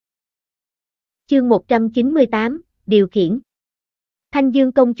Chương 198, điều khiển. Thanh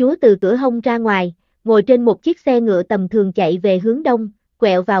Dương công chúa từ cửa hông ra ngoài, ngồi trên một chiếc xe ngựa tầm thường chạy về hướng đông,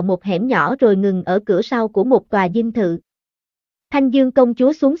 quẹo vào một hẻm nhỏ rồi ngừng ở cửa sau của một tòa dinh thự. Thanh Dương công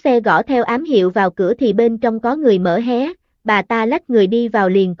chúa xuống xe gõ theo ám hiệu vào cửa thì bên trong có người mở hé, bà ta lách người đi vào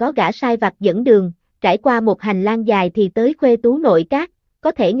liền có gã sai vặt dẫn đường, trải qua một hành lang dài thì tới khuê tú nội các,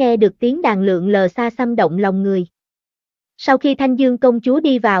 có thể nghe được tiếng đàn lượn lờ xa xăm động lòng người. Sau khi Thanh Dương công chúa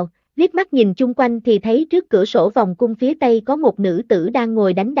đi vào, liếc mắt nhìn chung quanh thì thấy trước cửa sổ vòng cung phía tây có một nữ tử đang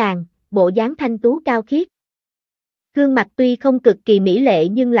ngồi đánh đàn, bộ dáng thanh tú cao khiết. Gương mặt tuy không cực kỳ mỹ lệ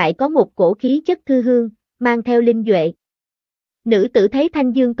nhưng lại có một cổ khí chất thư hương, mang theo linh duệ. Nữ tử thấy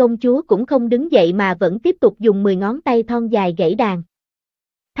Thanh Dương công chúa cũng không đứng dậy mà vẫn tiếp tục dùng 10 ngón tay thon dài gảy đàn.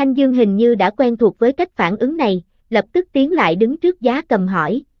 Thanh Dương hình như đã quen thuộc với cách phản ứng này, lập tức tiến lại đứng trước giá cầm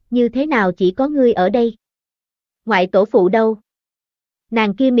hỏi, như thế nào chỉ có ngươi ở đây? Ngoại tổ phụ đâu?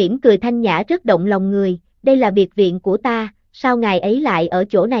 Nàng kia mỉm cười thanh nhã rất động lòng người, đây là biệt viện của ta, sao ngài ấy lại ở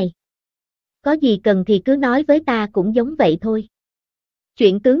chỗ này? Có gì cần thì cứ nói với ta cũng giống vậy thôi.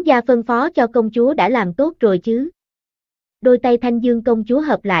 Chuyện tướng gia phân phó cho công chúa đã làm tốt rồi chứ? Đôi tay Thanh Dương công chúa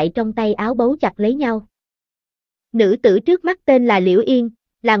hợp lại trong tay áo bấu chặt lấy nhau. Nữ tử trước mắt tên là Liễu Yên,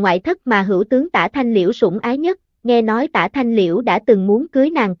 là ngoại thất mà hữu tướng Tả Thanh Liễu sủng ái nhất, nghe nói Tả Thanh Liễu đã từng muốn cưới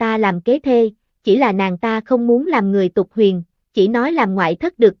nàng ta làm kế thê, chỉ là nàng ta không muốn làm người tục huyền, chỉ nói làm ngoại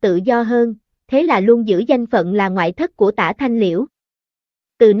thất được tự do hơn, thế là luôn giữ danh phận là ngoại thất của Tả Thanh Liễu.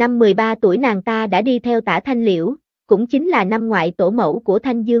 Từ năm 13 tuổi nàng ta đã đi theo Tả Thanh Liễu, cũng chính là năm ngoại tổ mẫu của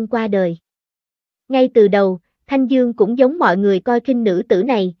Thanh Dương qua đời. Ngay từ đầu, Thanh Dương cũng giống mọi người coi khinh nữ tử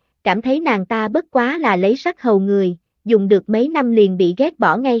này, cảm thấy nàng ta bất quá là lấy sắc hầu người, dùng được mấy năm liền bị ghét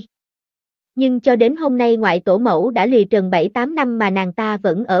bỏ ngay. Nhưng cho đến hôm nay ngoại tổ mẫu đã lìa trần 7-8 năm mà nàng ta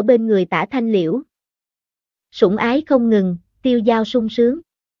vẫn ở bên người Tả Thanh Liễu. Sủng ái không ngừng, tiêu dao sung sướng.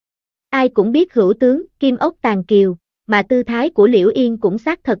 Ai cũng biết hữu tướng, kim ốc tàn kiều, mà tư thái của Liễu Yên cũng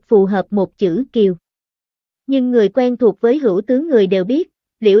xác thật phù hợp một chữ kiều. Nhưng người quen thuộc với hữu tướng người đều biết,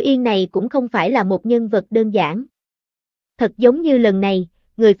 Liễu Yên này cũng không phải là một nhân vật đơn giản. Thật giống như lần này,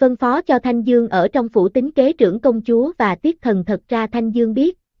 người phân phó cho Thanh Dương ở trong phủ tính kế trưởng công chúa và tiết thần thật ra Thanh Dương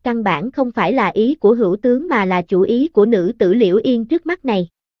biết, căn bản không phải là ý của hữu tướng mà là chủ ý của nữ tử Liễu Yên trước mắt này.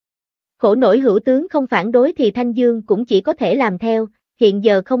 Khổ nổi hữu tướng không phản đối thì Thanh Dương cũng chỉ có thể làm theo, hiện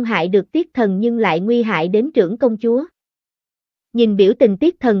giờ không hại được tiết thần nhưng lại nguy hại đến trưởng công chúa. Nhìn biểu tình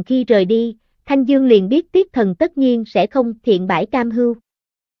tiết thần khi rời đi, Thanh Dương liền biết tiết thần tất nhiên sẽ không thiện bãi cam hưu.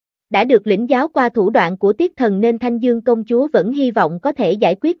 Đã được lĩnh giáo qua thủ đoạn của tiết thần nên Thanh Dương công chúa vẫn hy vọng có thể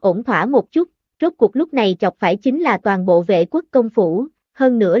giải quyết ổn thỏa một chút, rốt cuộc lúc này chọc phải chính là toàn bộ vệ quốc công phủ,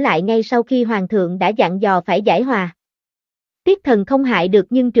 hơn nữa lại ngay sau khi hoàng thượng đã dặn dò phải giải hòa. Tiết thần không hại được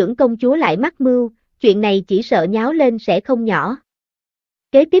nhưng trưởng công chúa lại mắc mưu, chuyện này chỉ sợ nháo lên sẽ không nhỏ.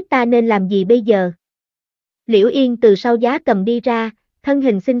 Kế tiếp ta nên làm gì bây giờ? Liễu Yên từ sau giá cầm đi ra, thân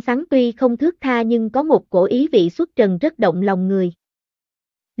hình xinh xắn tuy không thướt tha nhưng có một cổ ý vị xuất trần rất động lòng người.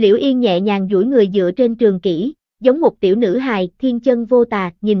 Liễu Yên nhẹ nhàng duỗi người dựa trên trường kỷ, giống một tiểu nữ hài thiên chân vô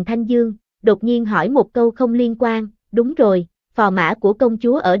tà, nhìn Thanh Dương, đột nhiên hỏi một câu không liên quan, đúng rồi, phò mã của công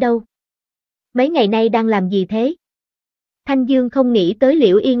chúa ở đâu? Mấy ngày nay đang làm gì thế? Thanh Dương không nghĩ tới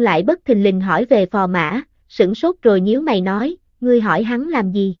Liễu Yên lại bất thình lình hỏi về phò mã, sửng sốt rồi nhíu mày nói, ngươi hỏi hắn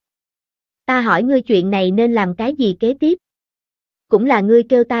làm gì? Ta hỏi ngươi chuyện này nên làm cái gì kế tiếp? Cũng là ngươi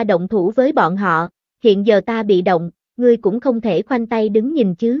kêu ta động thủ với bọn họ, hiện giờ ta bị động, ngươi cũng không thể khoanh tay đứng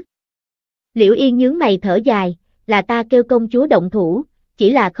nhìn chứ. Liễu Yên nhướng mày thở dài, là ta kêu công chúa động thủ,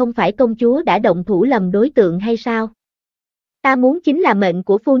 chỉ là không phải công chúa đã động thủ lầm đối tượng hay sao? Ta muốn chính là mệnh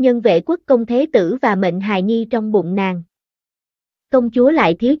của phu nhân vệ quốc công thế tử và mệnh hài nhi trong bụng nàng. Công chúa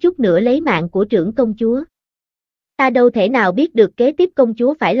lại thiếu chút nữa lấy mạng của trưởng công chúa. Ta đâu thể nào biết được kế tiếp công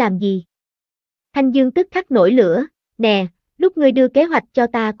chúa phải làm gì. Thanh Dương tức khắc nổi lửa, nè, lúc ngươi đưa kế hoạch cho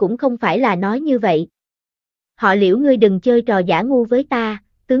ta cũng không phải là nói như vậy. Họ Liễu ngươi đừng chơi trò giả ngu với ta,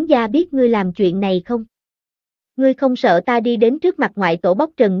 tướng gia biết ngươi làm chuyện này không? Ngươi không sợ ta đi đến trước mặt ngoại tổ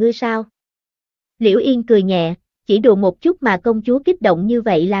bóc trần ngươi sao? Liễu Yên cười nhẹ, chỉ đùa một chút mà công chúa kích động như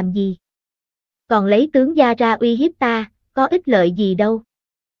vậy làm gì? Còn lấy tướng gia ra uy hiếp ta, có ích lợi gì đâu?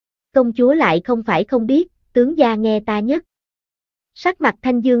 Công chúa lại không phải không biết, tướng gia nghe ta nhất. Sắc mặt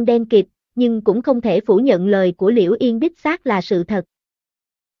Thanh Dương đen kịt, nhưng cũng không thể phủ nhận lời của Liễu Yên đích xác là sự thật.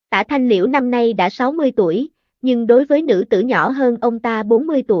 Tả Thanh Liễu năm nay đã 60 tuổi, nhưng đối với nữ tử nhỏ hơn ông ta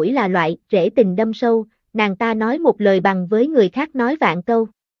 40 tuổi là loại rễ tình đâm sâu, nàng ta nói một lời bằng với người khác nói vạn câu.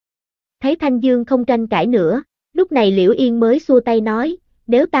 Thấy Thanh Dương không tranh cãi nữa, lúc này Liễu Yên mới xua tay nói,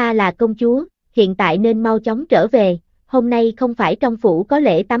 nếu ta là công chúa, hiện tại nên mau chóng trở về, hôm nay không phải trong phủ có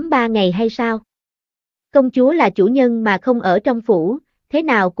lễ tắm 3 ngày hay sao? Công chúa là chủ nhân mà không ở trong phủ, thế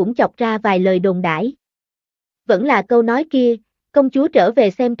nào cũng chọc ra vài lời đồn đãi. Vẫn là câu nói kia, công chúa trở về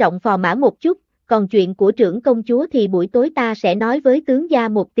xem trọng phò mã một chút, còn chuyện của trưởng công chúa thì buổi tối ta sẽ nói với tướng gia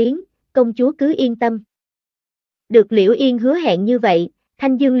một tiếng, công chúa cứ yên tâm. Được Liễu Yên hứa hẹn như vậy,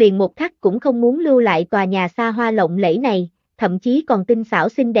 Thanh Dương liền một khắc cũng không muốn lưu lại tòa nhà xa hoa lộng lẫy này, thậm chí còn tinh xảo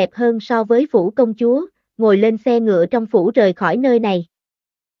xinh đẹp hơn so với phủ công chúa, ngồi lên xe ngựa trong phủ rời khỏi nơi này.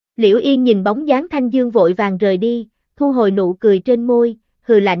 Liễu Yên nhìn bóng dáng Thanh Dương vội vàng rời đi, thu hồi nụ cười trên môi,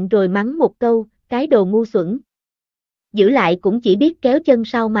 hừ lạnh rồi mắng một câu, cái đồ ngu xuẩn. Giữ lại cũng chỉ biết kéo chân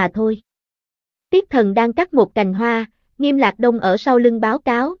sau mà thôi. Tiết Thần đang cắt một cành hoa, Nghiêm Lạc Đông ở sau lưng báo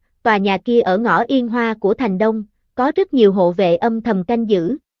cáo, tòa nhà kia ở ngõ Yên Hoa của thành Đông, có rất nhiều hộ vệ âm thầm canh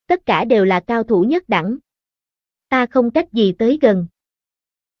giữ, tất cả đều là cao thủ nhất đẳng. Ta không cách gì tới gần.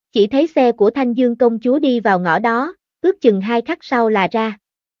 Chỉ thấy xe của Thanh Dương công chúa đi vào ngõ đó, ước chừng 2 khắc sau là ra.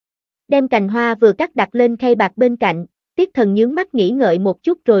 Đem cành hoa vừa cắt đặt lên khay bạc bên cạnh, Tiết Thần nhướng mắt nghĩ ngợi một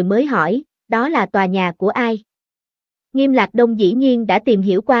chút rồi mới hỏi, đó là tòa nhà của ai? Nghiêm Lạc Đông dĩ nhiên đã tìm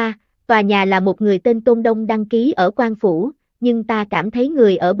hiểu qua, tòa nhà là một người tên Tôn Đông đăng ký ở quan phủ, nhưng ta cảm thấy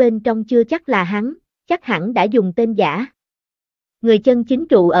người ở bên trong chưa chắc là hắn, chắc hẳn đã dùng tên giả. Người chân chính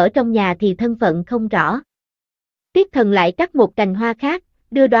trụ ở trong nhà thì thân phận không rõ. Tiết Thần lại cắt một cành hoa khác,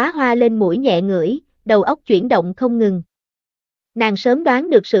 đưa đóa hoa lên mũi nhẹ ngửi, đầu óc chuyển động không ngừng. Nàng sớm đoán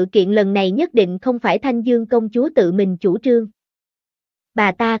được sự kiện lần này nhất định không phải Thanh Dương công chúa tự mình chủ trương.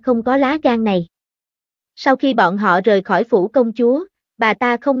 Bà ta không có lá gan này. Sau khi bọn họ rời khỏi phủ công chúa, bà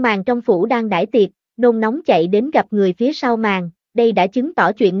ta không màng trong phủ đang đãi tiệc, nôn nóng chạy đến gặp người phía sau màn, đây đã chứng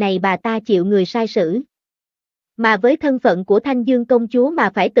tỏ chuyện này bà ta chịu người sai sử. Mà với thân phận của Thanh Dương công chúa mà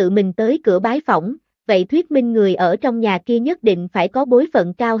phải tự mình tới cửa bái phỏng, vậy thuyết minh người ở trong nhà kia nhất định phải có bối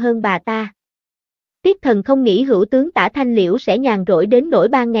phận cao hơn bà ta. Tiết Thần không nghĩ hữu tướng Tả Thanh Liễu sẽ nhàn rỗi đến nỗi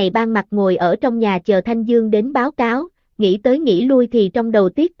ban ngày ban mặt ngồi ở trong nhà chờ Thanh Dương đến báo cáo, nghĩ tới nghĩ lui thì trong đầu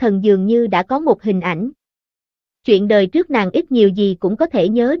Tiết Thần dường như đã có một hình ảnh. Chuyện đời trước nàng ít nhiều gì cũng có thể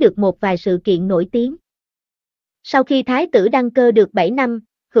nhớ được một vài sự kiện nổi tiếng. Sau khi Thái tử đăng cơ được 7 năm,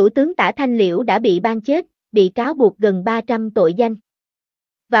 hữu tướng Tả Thanh Liễu đã bị ban chết, bị cáo buộc gần 300 tội danh.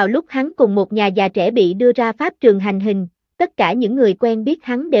 Vào lúc hắn cùng một nhà già trẻ bị đưa ra pháp trường hành hình, tất cả những người quen biết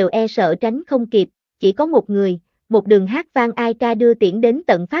hắn đều e sợ tránh không kịp, chỉ có một người, một đường hát vang ai ca đưa tiễn đến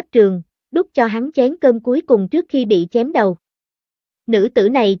tận pháp trường, đút cho hắn chén cơm cuối cùng trước khi bị chém đầu. Nữ tử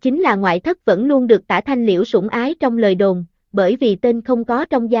này chính là ngoại thất vẫn luôn được Tả Thanh Liễu sủng ái trong lời đồn, bởi vì tên không có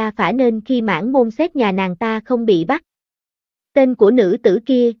trong gia phả nên khi mãn môn xét nhà nàng ta không bị bắt. Tên của nữ tử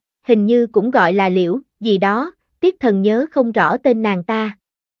kia, hình như cũng gọi là Liễu, gì đó, Tiết Thần nhớ không rõ tên nàng ta.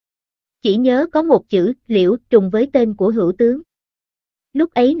 Chỉ nhớ có một chữ, Liễu, trùng với tên của hữu tướng.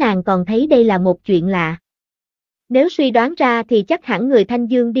 Lúc ấy nàng còn thấy đây là một chuyện lạ. Nếu suy đoán ra thì chắc hẳn người Thanh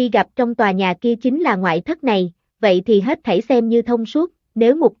Dương đi gặp trong tòa nhà kia chính là ngoại thất này, vậy thì hết thảy xem như thông suốt,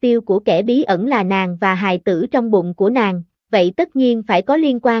 nếu mục tiêu của kẻ bí ẩn là nàng và hài tử trong bụng của nàng, vậy tất nhiên phải có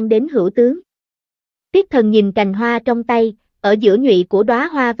liên quan đến hữu tướng. Tiết Thần nhìn cành hoa trong tay, ở giữa nhụy của đóa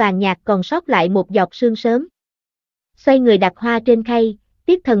hoa vàng nhạt còn sót lại một giọt sương sớm. Xoay người đặt hoa trên khay,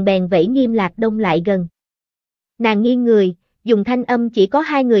 Tiết Thần bèn vẫy Nghiêm Lạc Đông lại gần. Nàng nghiêng người, dùng thanh âm chỉ có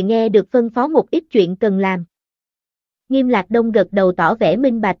 2 người nghe được phân phó một ít chuyện cần làm. Nghiêm Lạc Đông gật đầu tỏ vẻ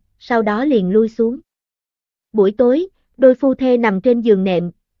minh bạch, sau đó liền lui xuống. Buổi tối, đôi phu thê nằm trên giường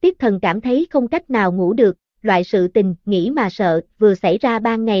nệm, Tiết Thần cảm thấy không cách nào ngủ được, loại sự tình, nghĩ mà sợ, vừa xảy ra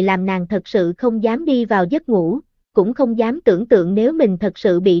ban ngày làm nàng thật sự không dám đi vào giấc ngủ, cũng không dám tưởng tượng nếu mình thật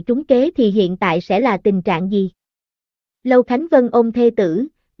sự bị trúng kế thì hiện tại sẽ là tình trạng gì. Lâu Khánh Vân ôm thê tử,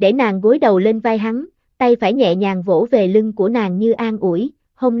 để nàng gối đầu lên vai hắn, tay phải nhẹ nhàng vỗ về lưng của nàng như an ủi,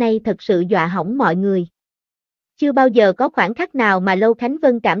 hôm nay thật sự dọa hỏng mọi người. Chưa bao giờ có khoảnh khắc nào mà Lâu Khánh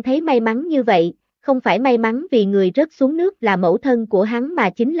Vân cảm thấy may mắn như vậy, không phải may mắn vì người rớt xuống nước là mẫu thân của hắn mà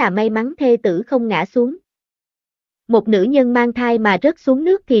chính là may mắn thê tử không ngã xuống. Một nữ nhân mang thai mà rớt xuống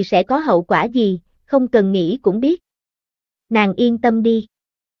nước thì sẽ có hậu quả gì, không cần nghĩ cũng biết. Nàng yên tâm đi.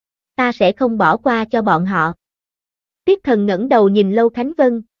 Ta sẽ không bỏ qua cho bọn họ. Tiết Thần ngẩng đầu nhìn Lâu Khánh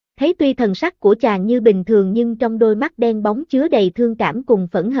Vân, thấy tuy thần sắc của chàng như bình thường nhưng trong đôi mắt đen bóng chứa đầy thương cảm cùng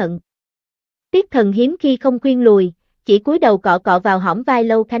phẫn hận. Tiết Thần hiếm khi không khuyên lùi, chỉ cúi đầu cọ cọ vào hõm vai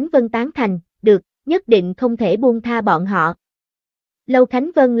Lâu Khánh Vân tán thành, được, nhất định không thể buông tha bọn họ. Lâu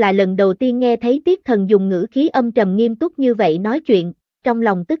Khánh Vân là lần đầu tiên nghe thấy Tiết Thần dùng ngữ khí âm trầm nghiêm túc như vậy nói chuyện, trong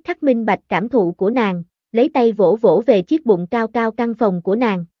lòng tức khắc minh bạch cảm thụ của nàng, lấy tay vỗ vỗ về chiếc bụng cao cao căng phồng của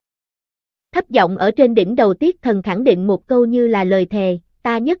nàng. Thấp giọng ở trên đỉnh đầu Tiết Thần khẳng định một câu như là lời thề,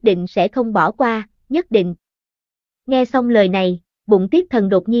 ta nhất định sẽ không bỏ qua, nhất định. Nghe xong lời này, bụng Tiết Thần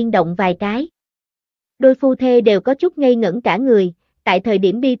đột nhiên động vài cái. Đôi phu thê đều có chút ngây ngẩn cả người, tại thời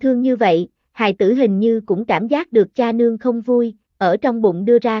điểm bi thương như vậy, hài tử hình như cũng cảm giác được cha nương không vui, ở trong bụng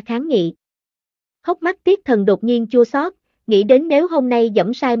đưa ra kháng nghị. Hốc mắt Tiết Thần đột nhiên chua xót, nghĩ đến nếu hôm nay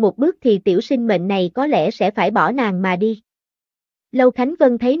dẫm sai một bước thì tiểu sinh mệnh này có lẽ sẽ phải bỏ nàng mà đi. Lâu Khánh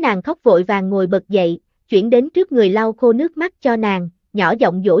Vân thấy nàng khóc vội vàng ngồi bật dậy, chuyển đến trước người lau khô nước mắt cho nàng, nhỏ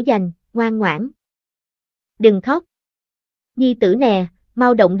giọng dỗ dành, ngoan ngoãn. Đừng khóc. Nhi tử nè,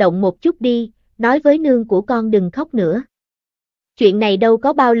 mau động động một chút đi, nói với nương của con đừng khóc nữa. Chuyện này đâu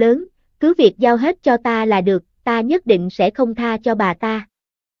có bao lớn, cứ việc giao hết cho ta là được, ta nhất định sẽ không tha cho bà ta.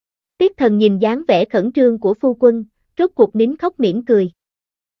 Tiết Thần nhìn dáng vẻ khẩn trương của phu quân, rốt cuộc nín khóc mỉm cười.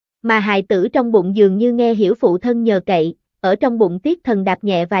 Mà hài tử trong bụng dường như nghe hiểu phụ thân nhờ cậy, ở trong bụng Tiết Thần đạp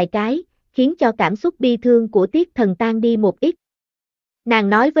nhẹ vài cái, khiến cho cảm xúc bi thương của Tiết Thần tan đi một ít. Nàng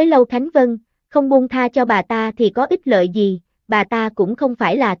nói với Lâu Khánh Vân, không buông tha cho bà ta thì có ích lợi gì, bà ta cũng không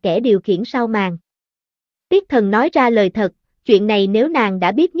phải là kẻ điều khiển sao màn. Tiết Thần nói ra lời thật, chuyện này nếu nàng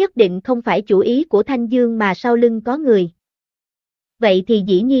đã biết nhất định không phải chủ ý của Thanh Dương mà sau lưng có người. Vậy thì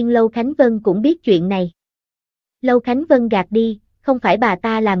dĩ nhiên Lâu Khánh Vân cũng biết chuyện này. Lâu Khánh Vân gạt đi, không phải bà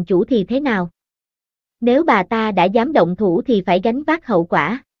ta làm chủ thì thế nào? Nếu bà ta đã dám động thủ thì phải gánh vác hậu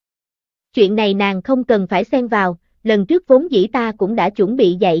quả. Chuyện này nàng không cần phải xen vào, lần trước vốn dĩ ta cũng đã chuẩn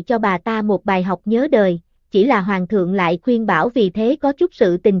bị dạy cho bà ta một bài học nhớ đời, chỉ là hoàng thượng lại khuyên bảo vì thế có chút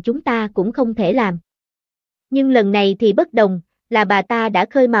sự tình chúng ta cũng không thể làm. Nhưng lần này thì bất đồng, là bà ta đã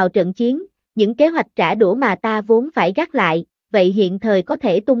khơi mào trận chiến, những kế hoạch trả đũa mà ta vốn phải gác lại, vậy hiện thời có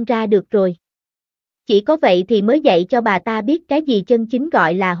thể tung ra được rồi. Chỉ có vậy thì mới dạy cho bà ta biết cái gì chân chính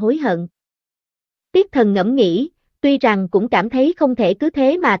gọi là hối hận. Tiết Thần ngẫm nghĩ, tuy rằng cũng cảm thấy không thể cứ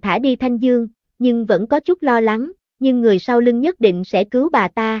thế mà thả đi Thanh Dương, nhưng vẫn có chút lo lắng, nhưng người sau lưng nhất định sẽ cứu bà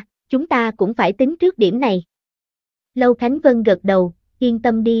ta, chúng ta cũng phải tính trước điểm này. Lâu Khánh Vân gật đầu, yên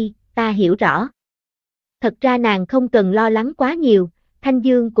tâm đi, ta hiểu rõ. Thật ra nàng không cần lo lắng quá nhiều, Thanh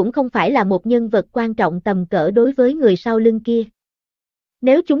Dương cũng không phải là một nhân vật quan trọng tầm cỡ đối với người sau lưng kia.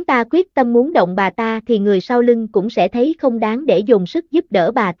 Nếu chúng ta quyết tâm muốn động bà ta thì người sau lưng cũng sẽ thấy không đáng để dùng sức giúp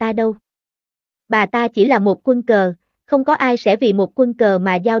đỡ bà ta đâu. Bà ta chỉ là một quân cờ, không có ai sẽ vì một quân cờ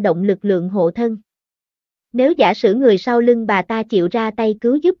mà dao động lực lượng hộ thân. Nếu giả sử người sau lưng bà ta chịu ra tay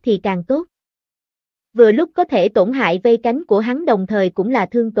cứu giúp thì càng tốt. Vừa lúc có thể tổn hại vây cánh của hắn đồng thời cũng là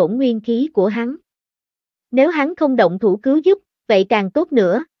thương tổn nguyên khí của hắn. Nếu hắn không động thủ cứu giúp, vậy càng tốt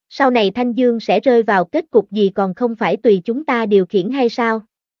nữa, sau này Thanh Dương sẽ rơi vào kết cục gì còn không phải tùy chúng ta điều khiển hay sao?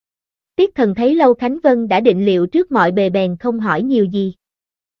 Tiết Thần thấy Lâu Khánh Vân đã định liệu trước mọi bề bèn không hỏi nhiều gì.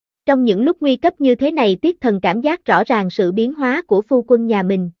 Trong những lúc nguy cấp như thế này Tiết Thần cảm giác rõ ràng sự biến hóa của phu quân nhà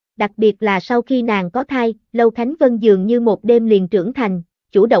mình, đặc biệt là sau khi nàng có thai, Lâu Khánh Vân dường như một đêm liền trưởng thành,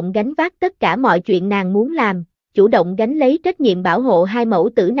 chủ động gánh vác tất cả mọi chuyện nàng muốn làm, chủ động gánh lấy trách nhiệm bảo hộ hai mẫu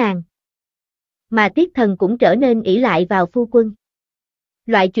tử nàng. Mà Tiết Thần cũng trở nên ỷ lại vào phu quân.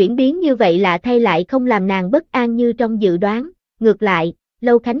 Loại chuyển biến như vậy lạ thay lại không làm nàng bất an như trong dự đoán, ngược lại,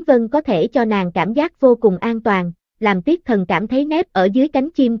 Lâu Khánh Vân có thể cho nàng cảm giác vô cùng an toàn, làm Tiết Thần cảm thấy nép ở dưới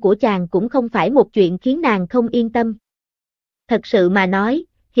cánh chim của chàng cũng không phải một chuyện khiến nàng không yên tâm. Thật sự mà nói,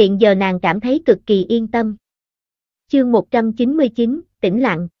 hiện giờ nàng cảm thấy cực kỳ yên tâm. Chương 199, tĩnh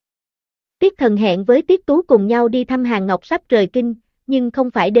lặng. Tiết Thần hẹn với Tiết Tú cùng nhau đi thăm Hàn Ngọc sắp rời kinh, nhưng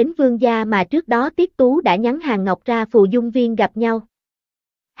không phải đến Vương gia mà trước đó Tiết Tú đã nhắn Hàn Ngọc ra Phù Dung Viên gặp nhau.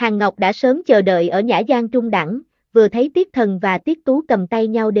 Hàn Ngọc đã sớm chờ đợi ở Nhã Gian trung đẳng, vừa thấy Tiết Thần và Tiết Tú cầm tay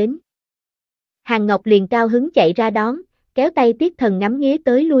nhau đến. Hàn Ngọc liền cao hứng chạy ra đón, kéo tay Tiết Thần ngắm nghía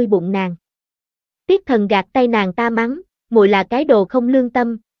tới lui bụng nàng. Tiết Thần gạt tay nàng ta mắng, muội là cái đồ không lương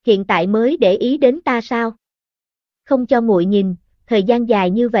tâm, hiện tại mới để ý đến ta sao? Không cho muội nhìn, thời gian dài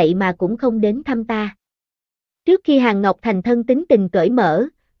như vậy mà cũng không đến thăm ta. Trước khi Hàn Ngọc thành thân tính tình cởi mở,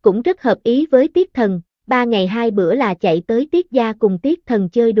 cũng rất hợp ý với Tiết Thần, 3 ngày 2 bữa là chạy tới Tiết gia cùng Tiết Thần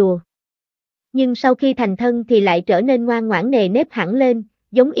chơi đùa. Nhưng sau khi thành thân thì lại trở nên ngoan ngoãn nề nếp hẳn lên,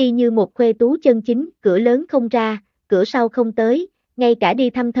 giống y như một khuê tú chân chính, cửa lớn không ra, cửa sau không tới, ngay cả đi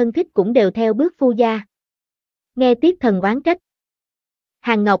thăm thân thích cũng đều theo bước phu gia. Nghe Tiết Thần oán trách,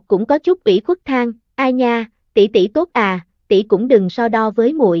 Hàn Ngọc cũng có chút ủy khuất than, ai nha, tỷ tỷ tốt à, tỷ cũng đừng so đo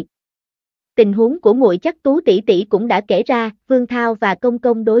với muội. Tình huống của muội chắc Tú tỷ tỷ cũng đã kể ra, Vương Thao và Công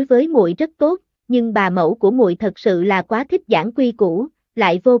Công đối với muội rất tốt, nhưng bà mẫu của muội thật sự là quá thích giảng quy củ,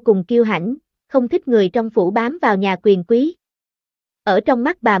 lại vô cùng kiêu hãnh, không thích người trong phủ bám vào nhà quyền quý. Ở trong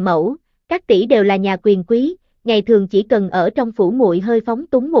mắt bà mẫu, các tỷ đều là nhà quyền quý, ngày thường chỉ cần ở trong phủ muội hơi phóng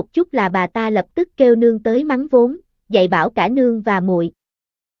túng một chút là bà ta lập tức kêu nương tới mắng vốn, dạy bảo cả nương và muội.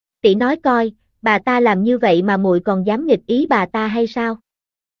 Tỷ nói coi, bà ta làm như vậy mà muội còn dám nghịch ý bà ta hay sao?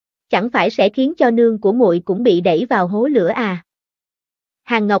 Chẳng phải sẽ khiến cho nương của muội cũng bị đẩy vào hố lửa à?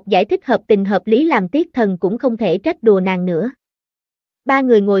 Hàn Ngọc giải thích hợp tình hợp lý làm Tiết Thần cũng không thể trách đùa nàng nữa. Ba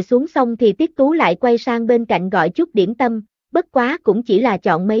người ngồi xuống xong thì Tiết Tú lại quay sang bên cạnh gọi chút điểm tâm, bất quá cũng chỉ là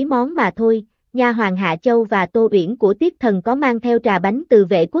chọn mấy món mà thôi. Nha hoàng Hạ Châu và Tô Uyển của Tiết Thần có mang theo trà bánh từ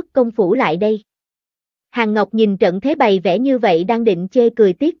Vệ Quốc công phủ lại đây. Hàn Ngọc nhìn trận thế bày vẽ như vậy đang định chê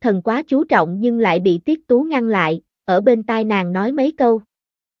cười Tiết Thần quá chú trọng nhưng lại bị Tiết Tú ngăn lại, ở bên tai nàng nói mấy câu.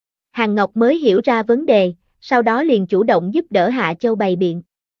 Hàn Ngọc mới hiểu ra vấn đề, sau đó liền chủ động giúp đỡ Hạ Châu bày biện.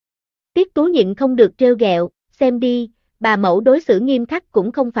 Tiết Tú nhịn không được trêu ghẹo, xem đi, bà mẫu đối xử nghiêm khắc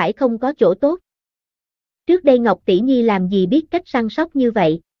cũng không phải không có chỗ tốt. Trước đây Ngọc tỷ nhi làm gì biết cách săn sóc như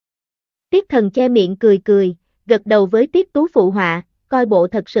vậy. Tiết Thần che miệng cười cười, gật đầu với Tiết Tú phụ họa, coi bộ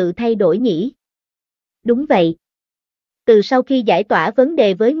thật sự thay đổi nhỉ. Đúng vậy. Từ sau khi giải tỏa vấn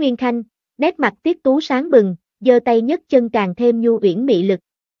đề với Nguyên Khanh, nét mặt Tiết Tú sáng bừng, giơ tay nhấc chân càng thêm nhu uyển mị lực.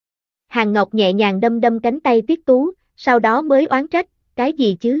 Hàn Ngọc nhẹ nhàng đâm đâm cánh tay Tiết Tú, sau đó mới oán trách, cái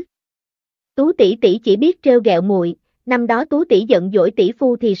gì chứ? Tú tỷ tỷ chỉ biết trêu ghẹo muội, năm đó Tú tỷ giận dỗi tỷ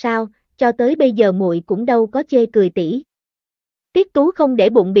phu thì sao, cho tới bây giờ muội cũng đâu có chê cười tỷ. Tiết Tú không để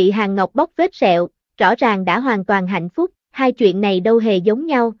bụng bị Hàn Ngọc bóc vết sẹo, rõ ràng đã hoàn toàn hạnh phúc, hai chuyện này đâu hề giống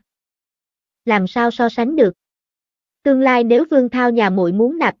nhau. Làm sao so sánh được? Tương lai nếu Vương Thao nhà muội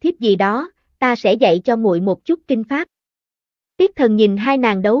muốn nạp thiếp gì đó, ta sẽ dạy cho muội một chút kinh pháp. Tiết Thần nhìn hai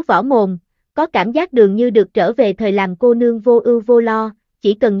nàng đấu võ mồm, có cảm giác dường như được trở về thời làm cô nương vô ưu vô lo,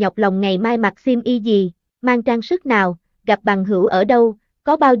 chỉ cần nhọc lòng ngày mai mặc xiêm y gì, mang trang sức nào, gặp bằng hữu ở đâu,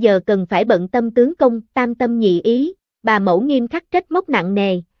 có bao giờ cần phải bận tâm tướng công, tam tâm nhị ý, bà mẫu nghiêm khắc trách móc nặng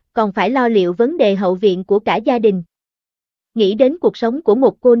nề, còn phải lo liệu vấn đề hậu viện của cả gia đình. Nghĩ đến cuộc sống của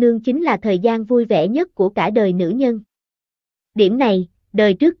một cô nương chính là thời gian vui vẻ nhất của cả đời nữ nhân. Điểm này,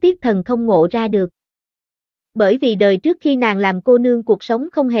 đời trước Tiết Thần không ngộ ra được. Bởi vì đời trước khi nàng làm cô nương cuộc sống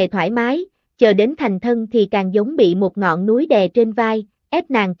không hề thoải mái, chờ đến thành thân thì càng giống bị một ngọn núi đè trên vai,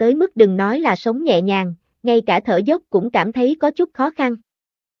 ép nàng tới mức đừng nói là sống nhẹ nhàng, ngay cả thở dốc cũng cảm thấy có chút khó khăn.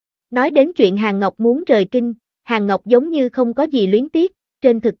 Nói đến chuyện Hàn Ngọc muốn rời kinh, Hàn Ngọc giống như không có gì luyến tiếc,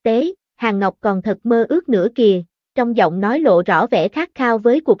 trên thực tế, Hàn Ngọc còn thật mơ ước nữa kìa, trong giọng nói lộ rõ vẻ khát khao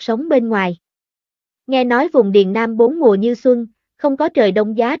với cuộc sống bên ngoài. Nghe nói vùng Điền Nam bốn mùa như xuân, không có trời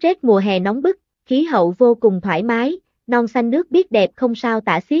đông giá rét mùa hè nóng bức, khí hậu vô cùng thoải mái, non xanh nước biếc đẹp không sao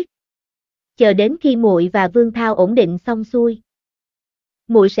tả xiết. Chờ đến khi muội và Vương Thao ổn định xong xuôi,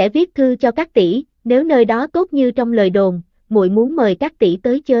 muội sẽ viết thư cho các tỷ, nếu nơi đó tốt như trong lời đồn, muội muốn mời các tỷ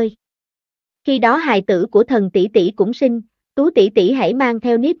tới chơi. Khi đó hài tử của Thần tỷ tỷ cũng sinh, Tú tỷ tỷ hãy mang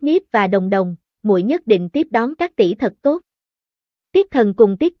theo Niếp Niếp và Đồng Đồng, muội nhất định tiếp đón các tỷ thật tốt. Tiết Thần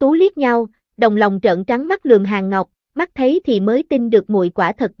cùng Tiết Tú liếc nhau, đồng lòng trợn trắng mắt lườm Hàn Ngọc, mắt thấy thì mới tin được muội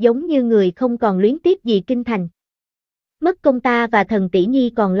quả thật giống như người không còn luyến tiếc gì kinh thành. Mất công ta và Thần tỷ nhi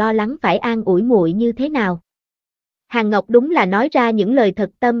còn lo lắng phải an ủi muội như thế nào. Hàn Ngọc đúng là nói ra những lời thật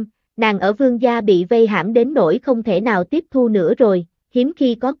tâm, nàng ở Vương gia bị vây hãm đến nỗi không thể nào tiếp thu nữa rồi, hiếm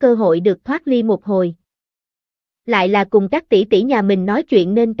khi có cơ hội được thoát ly một hồi. Lại là cùng các tỷ tỷ nhà mình nói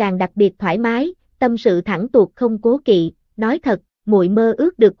chuyện nên càng đặc biệt thoải mái, tâm sự thẳng tuột không cố kỵ, nói thật, muội mơ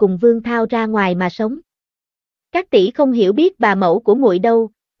ước được cùng Vương Thao ra ngoài mà sống. Các tỷ không hiểu biết bà mẫu của muội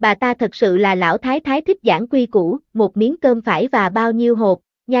đâu, bà ta thật sự là lão thái thái thích giảng quy củ, một miếng cơm phải và bao nhiêu hộp,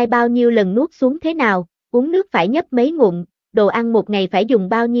 nhai bao nhiêu lần nuốt xuống thế nào, uống nước phải nhấp mấy ngụm, đồ ăn một ngày phải dùng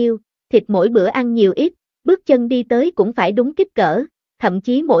bao nhiêu, thịt mỗi bữa ăn nhiều ít, bước chân đi tới cũng phải đúng kích cỡ, thậm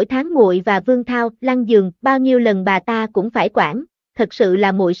chí mỗi tháng muội và Vương Thao lăn giường bao nhiêu lần bà ta cũng phải quản, thật sự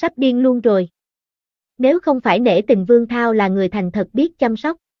là muội sắp điên luôn rồi. Nếu không phải nể tình Vương Thao là người thành thật biết chăm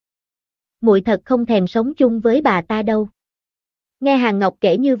sóc, muội thật không thèm sống chung với bà ta đâu. Nghe Hàn Ngọc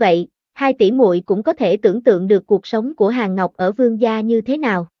kể như vậy, hai tỷ muội cũng có thể tưởng tượng được cuộc sống của Hàn Ngọc ở Vương gia như thế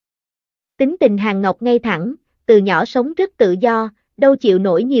nào. Tính tình Hàn Ngọc ngay thẳng, từ nhỏ sống rất tự do, đâu chịu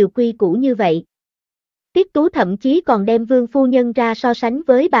nổi nhiều quy củ như vậy. Tiết Tú thậm chí còn đem Vương phu nhân ra so sánh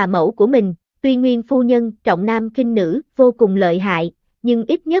với bà mẫu của mình, tuy Nguyên phu nhân trọng nam khinh nữ, vô cùng lợi hại, nhưng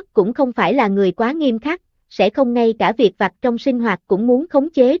ít nhất cũng không phải là người quá nghiêm khắc, sẽ không ngay cả việc vặt trong sinh hoạt cũng muốn khống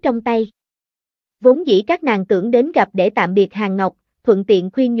chế trong tay. Vốn dĩ các nàng tưởng đến gặp để tạm biệt Hàn Ngọc, thuận tiện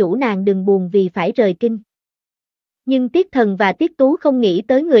khuyên nhủ nàng đừng buồn vì phải rời kinh. Nhưng Tiết Thần và Tiết Tú không nghĩ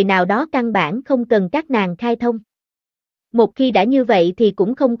tới người nào đó căn bản không cần các nàng khai thông. Một khi đã như vậy thì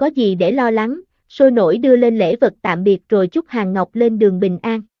cũng không có gì để lo lắng, sôi nổi đưa lên lễ vật tạm biệt rồi chúc Hàn Ngọc lên đường bình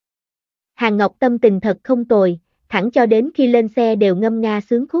an. Hàn Ngọc tâm tình thật không tồi, thẳng cho đến khi lên xe đều ngâm nga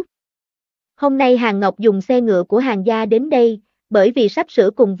sướng khúc. Hôm nay Hàn Ngọc dùng xe ngựa của Hàn gia đến đây, bởi vì sắp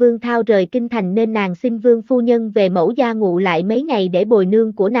sửa cùng Vương Thao rời kinh thành nên nàng xin Vương phu nhân về mẫu gia ngụ lại mấy ngày để bồi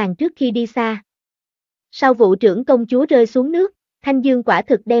nương của nàng trước khi đi xa. Sau vụ trưởng công chúa rơi xuống nước, Thanh Dương quả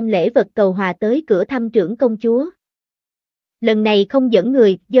thực đem lễ vật cầu hòa tới cửa thăm trưởng công chúa. Lần này không dẫn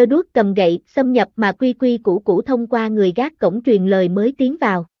người, giơ đuốc cầm gậy, xâm nhập mà quy quy củ củ thông qua người gác cổng truyền lời mới tiến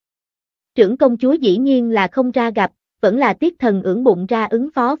vào. Trưởng công chúa dĩ nhiên là không ra gặp, vẫn là Tiết Thần ưỡn bụng ra ứng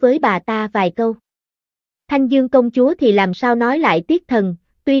phó với bà ta vài câu. Thanh Dương công chúa thì làm sao nói lại Tiết Thần,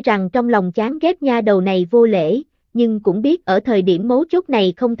 tuy rằng trong lòng chán ghét nha đầu này vô lễ, nhưng cũng biết ở thời điểm mấu chốt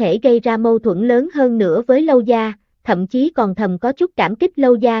này không thể gây ra mâu thuẫn lớn hơn nữa với Lâu gia, thậm chí còn thầm có chút cảm kích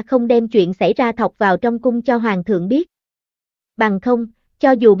Lâu gia không đem chuyện xảy ra thọc vào trong cung cho hoàng thượng biết. Bằng không,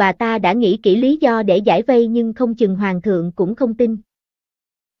 cho dù bà ta đã nghĩ kỹ lý do để giải vây nhưng không chừng hoàng thượng cũng không tin.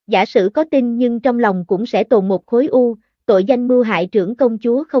 Giả sử có tin nhưng trong lòng cũng sẽ tồn một khối u, tội danh mưu hại trưởng công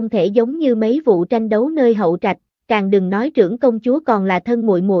chúa không thể giống như mấy vụ tranh đấu nơi hậu trạch, càng đừng nói trưởng công chúa còn là thân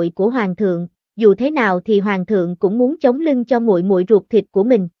muội muội của hoàng thượng, dù thế nào thì hoàng thượng cũng muốn chống lưng cho muội muội ruột thịt của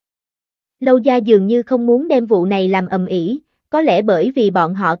mình. Lâu gia dường như không muốn đem vụ này làm ầm ĩ, có lẽ bởi vì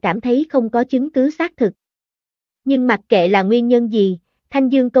bọn họ cảm thấy không có chứng cứ xác thực. Nhưng mặc kệ là nguyên nhân gì, Thanh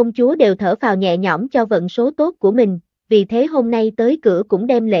Dương công chúa đều thở phào nhẹ nhõm cho vận số tốt của mình, vì thế hôm nay tới cửa cũng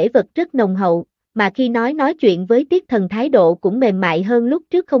đem lễ vật rất nồng hậu, mà khi nói chuyện với Tiết Thần thái độ cũng mềm mại hơn lúc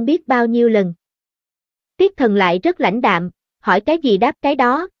trước không biết bao nhiêu lần. Tiết Thần lại rất lãnh đạm, hỏi cái gì đáp cái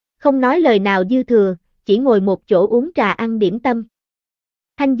đó, không nói lời nào dư thừa, chỉ ngồi một chỗ uống trà ăn điểm tâm.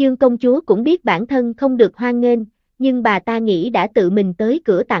 Thanh Dương công chúa cũng biết bản thân không được hoan nghênh, nhưng bà ta nghĩ đã tự mình tới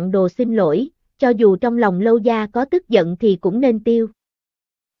cửa tặng đồ xin lỗi, cho dù trong lòng Lâu gia có tức giận thì cũng nên tiêu.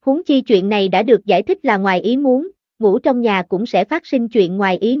 Huống chi chuyện này đã được giải thích là ngoài ý muốn, ngủ trong nhà cũng sẽ phát sinh chuyện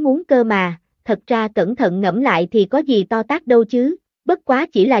ngoài ý muốn cơ mà, thật ra cẩn thận ngẫm lại thì có gì to tát đâu chứ, bất quá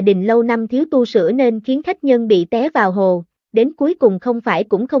chỉ là đình lâu năm thiếu tu sửa nên khiến khách nhân bị té vào hồ, đến cuối cùng không phải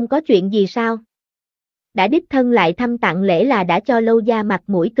cũng không có chuyện gì sao. Đã đích thân lại thăm tặng lễ là đã cho Lâu gia mặt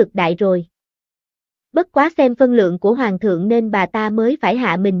mũi cực đại rồi. Bất quá xem phân lượng của hoàng thượng nên bà ta mới phải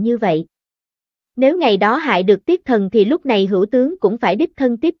hạ mình như vậy. Nếu ngày đó hại được Tiết Thần thì lúc này hữu tướng cũng phải đích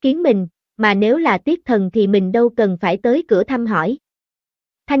thân tiếp kiến mình, mà nếu là Tiết Thần thì mình đâu cần phải tới cửa thăm hỏi.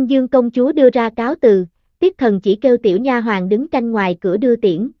 Thanh Dương công chúa đưa ra cáo từ, Tiết Thần chỉ kêu tiểu nha hoàng đứng canh ngoài cửa đưa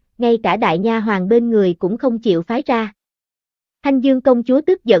tiễn, ngay cả đại nha hoàng bên người cũng không chịu phái ra. Thanh Dương công chúa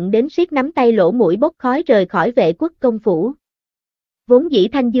tức giận đến siết nắm tay lỗ mũi bốc khói rời khỏi Vệ Quốc công phủ. Vốn dĩ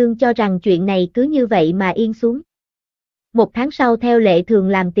Thanh Dương cho rằng chuyện này cứ như vậy mà yên xuống. Một tháng sau theo lệ thường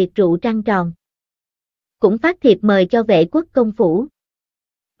làm tiệc rượu trăng tròn. Cũng phát thiệp mời cho Vệ Quốc công phủ.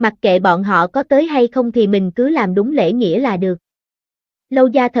 Mặc kệ bọn họ có tới hay không thì mình cứ làm đúng lễ nghĩa là được. Lâu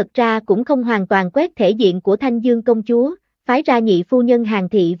gia thật ra cũng không hoàn toàn quét thể diện của Thanh Dương công chúa, phái ra nhị phu nhân Hàn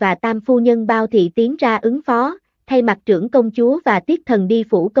Thị và tam phu nhân Bao Thị tiến ra ứng phó, thay mặt trưởng công chúa và Tiết Thần đi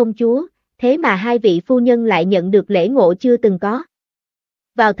phủ công chúa, thế mà hai vị phu nhân lại nhận được lễ ngộ chưa từng có.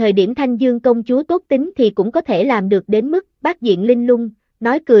 Vào thời điểm Thanh Dương công chúa tốt tính thì cũng có thể làm được đến mức bát diện linh lung,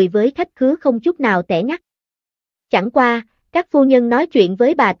 nói cười với khách khứa không chút nào tẻ ngắt. Chẳng qua, các phu nhân nói chuyện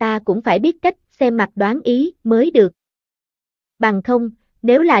với bà ta cũng phải biết cách xem mặt đoán ý mới được. Bằng không,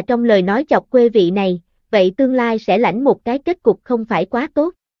 nếu là trong lời nói chọc quê vị này, vậy tương lai sẽ lãnh một cái kết cục không phải quá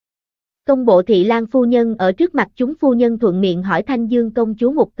tốt. Công bộ thị lang phu nhân ở trước mặt chúng phu nhân thuận miệng hỏi Thanh Dương công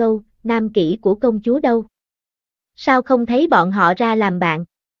chúa một câu, nam kỹ của công chúa đâu? Sao không thấy bọn họ ra làm bạn?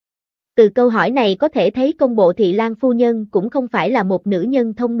 Từ câu hỏi này có thể thấy công bộ thị lang phu nhân cũng không phải là một nữ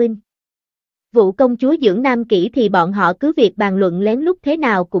nhân thông minh. Vụ công chúa dưỡng nam kỹ thì bọn họ cứ việc bàn luận lén lút thế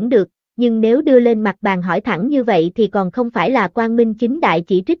nào cũng được, nhưng nếu đưa lên mặt bàn hỏi thẳng như vậy thì còn không phải là quang minh chính đại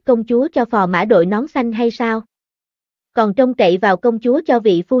chỉ trích công chúa cho phò mã đội nón xanh hay sao? Còn trông cậy vào công chúa cho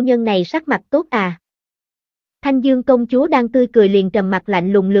vị phu nhân này sắc mặt tốt à? Thanh Dương công chúa đang tươi cười liền trầm mặt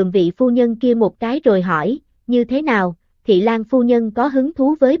lạnh lùng lườm vị phu nhân kia một cái rồi hỏi, như thế nào, thị lang phu nhân có hứng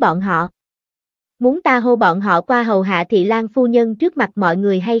thú với bọn họ? Muốn ta hô bọn họ qua hầu hạ thị lang phu nhân trước mặt mọi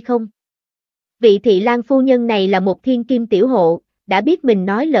người hay không? Vị thị lang phu nhân này là một thiên kim tiểu hộ, đã biết mình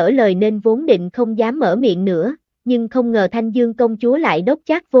nói lỡ lời nên vốn định không dám mở miệng nữa, nhưng không ngờ Thanh Dương công chúa lại đốc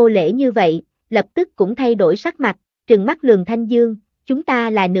chác vô lễ như vậy, lập tức cũng thay đổi sắc mặt, trừng mắt lườm Thanh Dương, chúng ta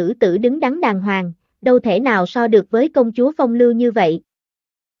là nữ tử đứng đắn đàng hoàng, đâu thể nào so được với công chúa phong lưu như vậy.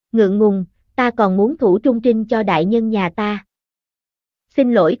 Ngượng ngùng, ta còn muốn thủ trung trinh cho đại nhân nhà ta.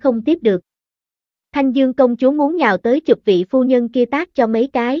 Xin lỗi không tiếp được. Thanh Dương công chúa muốn nhào tới chụp vị phu nhân kia tát cho mấy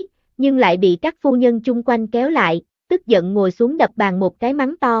cái, nhưng lại bị các phu nhân chung quanh kéo lại, tức giận ngồi xuống đập bàn một cái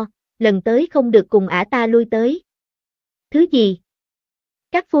mắng to, lần tới không được cùng ả ta lui tới. Thứ gì?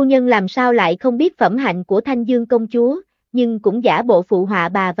 Các phu nhân làm sao lại không biết phẩm hạnh của Thanh Dương công chúa, nhưng cũng giả bộ phụ họa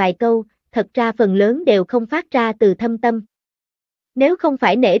bà vài câu, thật ra phần lớn đều không phát ra từ thâm tâm. Nếu không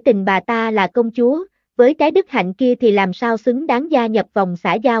phải nể tình bà ta là công chúa, với cái đức hạnh kia thì làm sao xứng đáng gia nhập vòng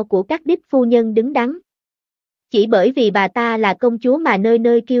xã giao của các đích phu nhân đứng đắn. Chỉ bởi vì bà ta là công chúa mà nơi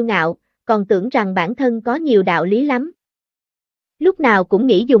nơi kiêu ngạo, còn tưởng rằng bản thân có nhiều đạo lý lắm. Lúc nào cũng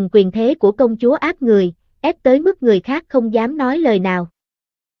nghĩ dùng quyền thế của công chúa áp người, ép tới mức người khác không dám nói lời nào.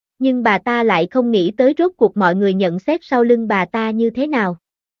 Nhưng bà ta lại không nghĩ tới rốt cuộc mọi người nhận xét sau lưng bà ta như thế nào.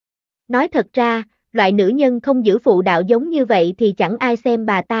 Nói thật ra, loại nữ nhân không giữ phụ đạo giống như vậy thì chẳng ai xem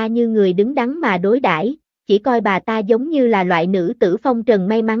bà ta như người đứng đắn mà đối đãi, chỉ coi bà ta giống như là loại nữ tử phong trần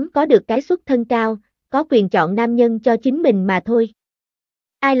may mắn có được cái xuất thân cao, có quyền chọn nam nhân cho chính mình mà thôi.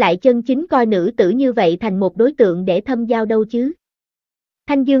 Ai lại chân chính coi nữ tử như vậy thành một đối tượng để thâm giao đâu chứ?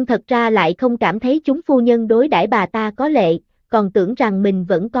 Thanh Dương thật ra lại không cảm thấy chúng phu nhân đối đãi bà ta có lệ, còn tưởng rằng mình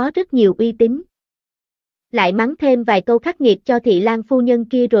vẫn có rất nhiều uy tín. Lại mắng thêm vài câu khắc nghiệt cho thị lang phu nhân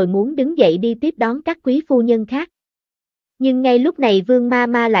kia rồi muốn đứng dậy đi tiếp đón các quý phu nhân khác. Nhưng ngay lúc này Vương Ma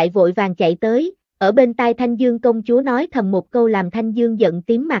Ma lại vội vàng chạy tới, ở bên tai Thanh Dương công chúa nói thầm một câu làm Thanh Dương giận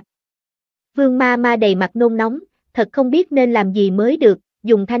tím mặt. Vương Ma Ma đầy mặt nôn nóng, thật không biết nên làm gì mới được,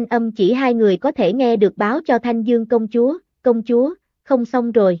 dùng thanh âm chỉ hai người có thể nghe được báo cho Thanh Dương công chúa, không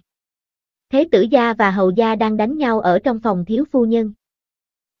xong rồi. Thế tử gia và hầu gia đang đánh nhau ở trong phòng thiếu phu nhân.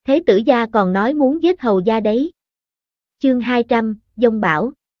 Thế tử gia còn nói muốn giết hầu gia đấy. Chương 200, dông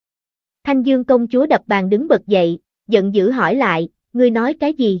bão. Thanh Dương công chúa đập bàn đứng bật dậy, giận dữ hỏi lại, ngươi nói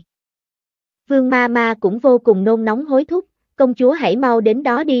cái gì? Vương Ma Ma cũng vô cùng nôn nóng hối thúc, công chúa hãy mau đến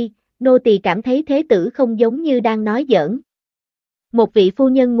đó đi, nô tỳ cảm thấy thế tử không giống như đang nói giỡn. Một vị phu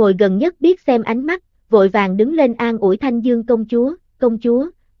nhân ngồi gần nhất biết xem ánh mắt, vội vàng đứng lên an ủi Thanh Dương công chúa,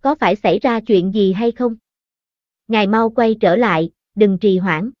 có phải xảy ra chuyện gì hay không? Ngài mau quay trở lại, đừng trì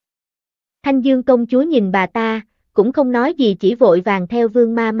hoãn. Thanh Dương công chúa nhìn bà ta, cũng không nói gì chỉ vội vàng theo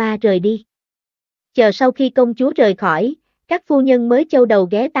Vương Ma Ma rời đi. Chờ sau khi công chúa rời khỏi, các phu nhân mới châu đầu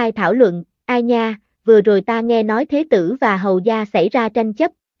ghé tai thảo luận, ai nha, vừa rồi ta nghe nói thế tử và hầu gia xảy ra tranh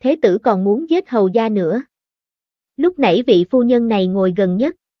chấp, thế tử còn muốn giết hầu gia nữa. Lúc nãy vị phu nhân này ngồi gần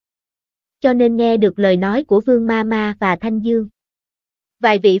nhất, cho nên nghe được lời nói của Vương Ma Ma và Thanh Dương.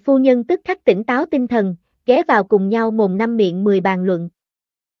 Vài vị phu nhân tức khắc tỉnh táo tinh thần, ghé vào cùng nhau mồm năm miệng 10 bàn luận.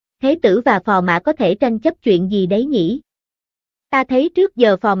 Thế tử và phò mã có thể tranh chấp chuyện gì đấy nhỉ? Ta thấy trước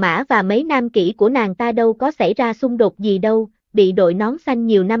giờ phò mã và mấy nam kỹ của nàng ta đâu có xảy ra xung đột gì đâu, bị đội nón xanh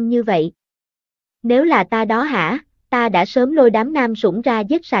nhiều năm như vậy. Nếu là ta đó hả, ta đã sớm lôi đám nam sủng ra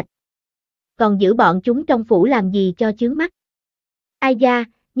giết sạch. Còn giữ bọn chúng trong phủ làm gì cho chướng mắt. Ai da,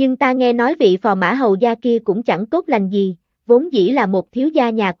 nhưng ta nghe nói vị phò mã hầu gia kia cũng chẳng tốt lành gì, vốn dĩ là một thiếu gia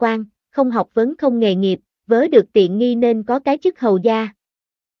nhà quan, không học vấn không nghề nghiệp, vớ được tiện nghi nên có cái chức hầu gia.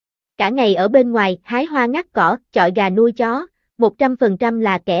 Cả ngày ở bên ngoài hái hoa ngắt cỏ, chọi gà nuôi chó, 100%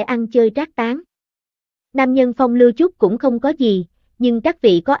 là kẻ ăn chơi trác tán. Nam nhân phong lưu chút cũng không có gì, nhưng các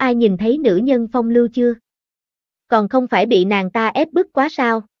vị có ai nhìn thấy nữ nhân phong lưu chưa? Còn không phải bị nàng ta ép bức quá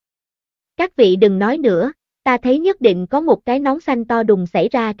sao? Các vị đừng nói nữa, ta thấy nhất định có một cái nón xanh to đùng xảy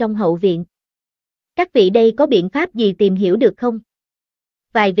ra trong hậu viện. Các vị đây có biện pháp gì tìm hiểu được không?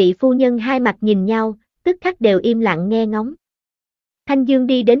 Vài vị phu nhân hai mặt nhìn nhau, tức khắc đều im lặng nghe ngóng. Thanh Dương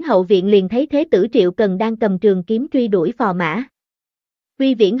đi đến hậu viện liền thấy thế tử Triệu Cần đang cầm trường kiếm truy đuổi phò mã.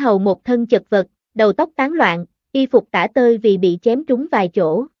 Uy Viễn hầu một thân chật vật, đầu tóc tán loạn, y phục tả tơi vì bị chém trúng vài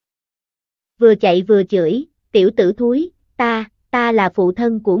chỗ. Vừa chạy vừa chửi, tiểu tử thúi, ta là phụ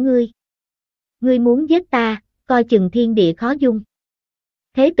thân của ngươi. Ngươi muốn giết ta, coi chừng thiên địa khó dung.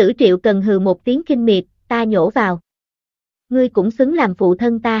 Thế tử Triệu Cần hừ một tiếng khinh miệt, ta nhổ vào. Ngươi cũng xứng làm phụ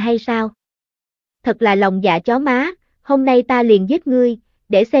thân ta hay sao? Thật là lòng dạ chó má, hôm nay ta liền giết ngươi,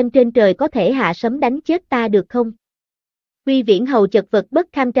 để xem trên trời có thể hạ sấm đánh chết ta được không? Uy Viễn hầu chật vật bất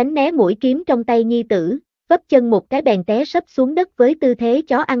kham tránh né mũi kiếm trong tay nhi tử, vấp chân một cái bèn té sấp xuống đất với tư thế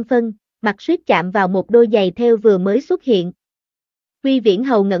chó ăn phân, mặt suýt chạm vào một đôi giày thêu vừa mới xuất hiện. Uy Viễn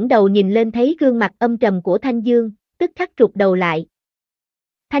hầu ngẩng đầu nhìn lên thấy gương mặt âm trầm của Thanh Dương, tức khắc rụt đầu lại.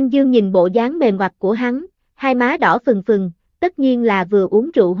 Thanh Dương nhìn bộ dáng mềm ngoặt của hắn, hai má đỏ phừng phừng, tất nhiên là vừa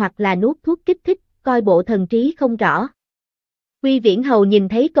uống rượu hoặc là nuốt thuốc kích thích, coi bộ thần trí không rõ. Uy Viễn hầu nhìn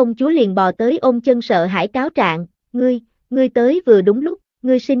thấy công chúa liền bò tới ôm chân sợ hãi cáo trạng, ngươi tới vừa đúng lúc,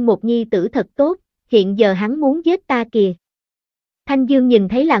 ngươi sinh một nhi tử thật tốt, hiện giờ hắn muốn giết ta kìa. Thanh Dương nhìn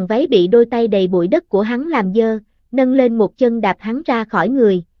thấy làn váy bị đôi tay đầy bụi đất của hắn làm dơ, nâng lên một chân đạp hắn ra khỏi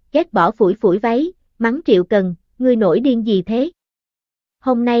người, ghét bỏ phủi phủi váy, mắng Triệu Cần, ngươi nổi điên gì thế?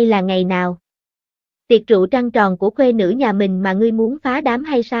 Hôm nay là ngày nào? Tiệc rượu trăng tròn của khuê nữ nhà mình mà ngươi muốn phá đám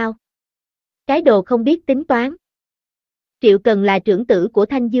hay sao? Cái đồ không biết tính toán. Triệu Cần là trưởng tử của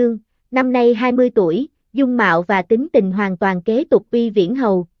Thanh Dương, năm nay 20 tuổi, dung mạo và tính tình hoàn toàn kế tục Uy Viễn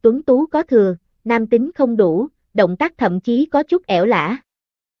hầu, tuấn tú có thừa, nam tính không đủ, động tác thậm chí có chút ẻo lả.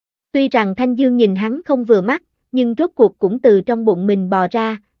 Tuy rằng Thanh Dương nhìn hắn không vừa mắt, nhưng rốt cuộc cũng từ trong bụng mình bò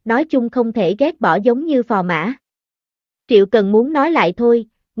ra, nói chung không thể ghét bỏ giống như phò mã. Triệu Cần muốn nói lại thôi,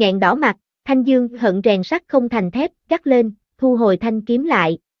 nghẹn đỏ mặt, Thanh Dương hận rèn sắt không thành thép, gắt lên, thu hồi thanh kiếm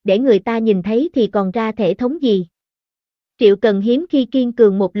lại, để người ta nhìn thấy thì còn ra thể thống gì. Triệu Cần hiếm khi kiên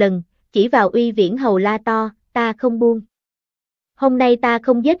cường một lần, chỉ vào Uy Viễn Hầu la to, ta không buông. Hôm nay ta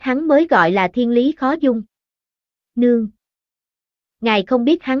không giết hắn mới gọi là thiên lý khó dung. Nương! Ngài không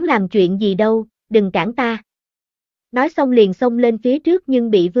biết hắn làm chuyện gì đâu, đừng cản ta. Nói xong liền xông lên phía trước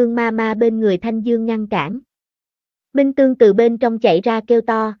nhưng bị Vương Ma Ma bên người Thanh Dương ngăn cản. Minh Tương từ bên trong chạy ra kêu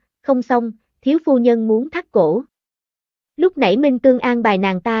to, không xong, thiếu phu nhân muốn thắt cổ. Lúc nãy Minh Tương an bài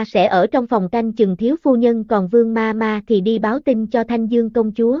nàng ta sẽ ở trong phòng canh chừng thiếu phu nhân, còn Vương Ma Ma thì đi báo tin cho Thanh Dương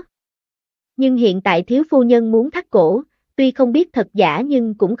công chúa. Nhưng hiện tại thiếu phu nhân muốn thắt cổ, tuy không biết thật giả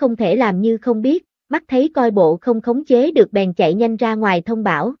nhưng cũng không thể làm như không biết, mắt thấy coi bộ không khống chế được bèn chạy nhanh ra ngoài thông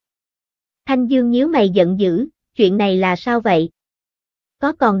báo. Thanh Dương nhíu mày giận dữ, chuyện này là sao vậy?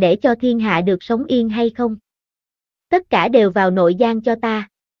 Có còn để cho thiên hạ được sống yên hay không? Tất cả đều vào nội giang cho ta.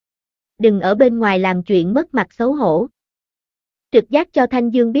 Đừng ở bên ngoài làm chuyện mất mặt xấu hổ. Trực giác cho Thanh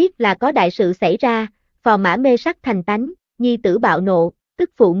Dương biết là có đại sự xảy ra, phò mã mê sắc thành tánh, nhi tử bạo nộ, tức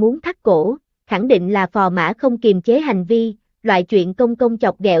phụ muốn thắt cổ, khẳng định là phò mã không kiềm chế hành vi, loại chuyện công công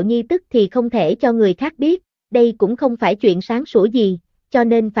chọc ghẹo nhi tức thì không thể cho người khác biết, đây cũng không phải chuyện sáng sủa gì, cho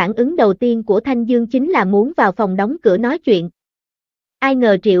nên phản ứng đầu tiên của Thanh Dương chính là muốn vào phòng đóng cửa nói chuyện. Ai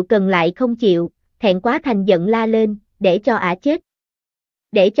ngờ Triệu Cần lại không chịu, thẹn quá thành giận la lên, để cho ả chết.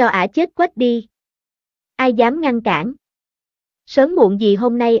 Để cho ả chết quách đi. Ai dám ngăn cản? Sớm muộn gì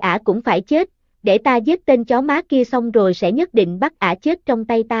hôm nay ả cũng phải chết, để ta giết tên chó má kia xong rồi sẽ nhất định bắt ả chết trong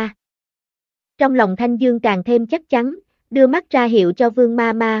tay ta. Trong lòng Thanh Dương càng thêm chắc chắn, đưa mắt ra hiệu cho Vương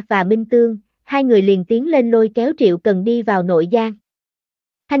Ma Ma và Minh Tương, hai người liền tiến lên lôi kéo Triệu Cần đi vào nội giang.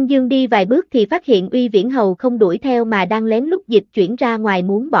 Thanh Dương đi vài bước thì phát hiện Uy Viễn Hầu không đuổi theo mà đang lén lút dịch chuyển ra ngoài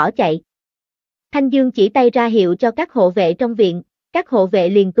muốn bỏ chạy. Thanh Dương chỉ tay ra hiệu cho các hộ vệ trong viện, các hộ vệ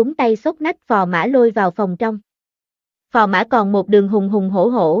liền túm tay xốc nách phò mã lôi vào phòng trong. Phò mã còn một đường hùng hùng hổ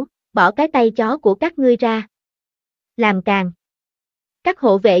hổ, bỏ cái tay chó của các ngươi ra. Làm càn. Các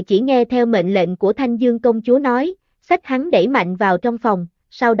hộ vệ chỉ nghe theo mệnh lệnh của Thanh Dương công chúa nói, xách hắn đẩy mạnh vào trong phòng,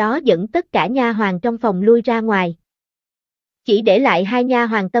 sau đó dẫn tất cả nha hoàn trong phòng lui ra ngoài. Chỉ để lại hai nha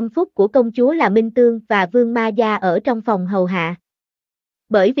hoàn tâm phúc của công chúa là Minh Tương và Vương Ma Gia ở trong phòng hầu hạ.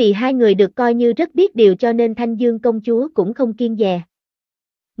 Bởi vì hai người được coi như rất biết điều cho nên Thanh Dương công chúa cũng không kiêng dè.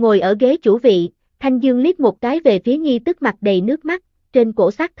 Ngồi ở ghế chủ vị, Thanh Dương liếc một cái về phía Nhi tức mặt đầy nước mắt, trên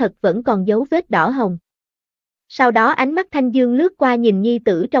cổ xác thật vẫn còn dấu vết đỏ hồng. Sau đó ánh mắt Thanh Dương lướt qua nhìn Nhi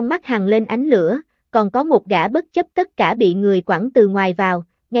tử trong mắt hằn lên ánh lửa, còn có một gã bất chấp tất cả bị người quẳng từ ngoài vào,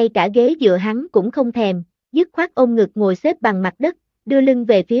 ngay cả ghế dựa hắn cũng không thèm, dứt khoát ôm ngực ngồi xếp bằng mặt đất, đưa lưng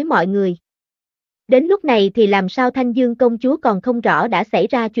về phía mọi người. Đến lúc này thì làm sao Thanh Dương công chúa còn không rõ đã xảy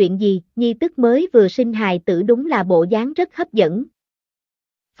ra chuyện gì, Nhi tức mới vừa sinh hài tử đúng là bộ dáng rất hấp dẫn.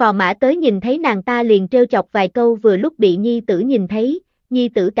 Phò mã tới nhìn thấy nàng ta liền trêu chọc vài câu, vừa lúc bị Nhi tử nhìn thấy, Nhi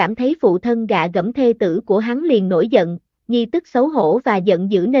tử cảm thấy phụ thân gạ gẫm thê tử của hắn liền nổi giận, Nhi tức xấu hổ và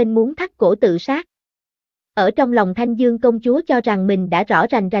giận dữ nên muốn thắt cổ tự sát. Ở trong lòng Thanh Dương công chúa cho rằng mình đã rõ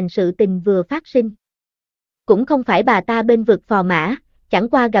rành rành sự tình vừa phát sinh. Cũng không phải bà ta bên vực phò mã, chẳng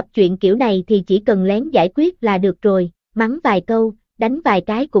qua gặp chuyện kiểu này thì chỉ cần lén giải quyết là được rồi, mắng vài câu, đánh vài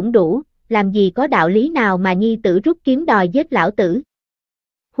cái cũng đủ, làm gì có đạo lý nào mà Nhi tử rút kiếm đòi giết lão tử.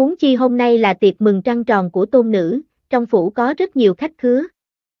 Huống chi hôm nay là tiệc mừng trăng tròn của tôn nữ, trong phủ có rất nhiều khách khứa.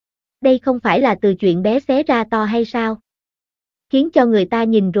 Đây không phải là từ chuyện bé xé ra to hay sao? Khiến cho người ta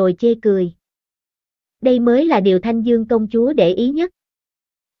nhìn rồi chê cười. Đây mới là điều Thanh Dương công chúa để ý nhất.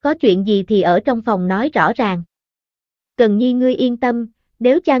 Có chuyện gì thì ở trong phòng nói rõ ràng. Cần Nhi ngươi yên tâm,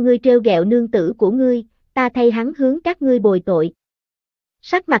 nếu cha ngươi trêu ghẹo nương tử của ngươi, ta thay hắn hướng các ngươi bồi tội.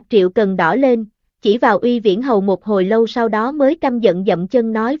 Sắc mặt Triệu Cần đỏ lên, chỉ vào Uy Viễn Hầu một hồi lâu sau đó mới căm giận dậm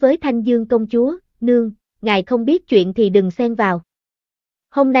chân nói với Thanh Dương công chúa, nương, ngài không biết chuyện thì đừng xen vào.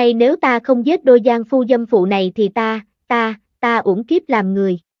 Hôm nay nếu ta không giết đôi giang phu dâm phụ này thì ta uổng kiếp làm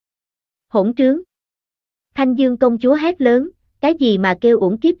người. Hỗn trướng. Thanh Dương công chúa hét lớn, cái gì mà kêu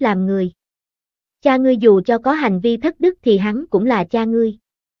uổng kiếp làm người? Cha ngươi dù cho có hành vi thất đức thì hắn cũng là cha ngươi.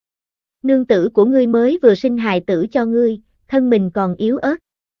 Nương tử của ngươi mới vừa sinh hài tử cho ngươi, thân mình còn yếu ớt.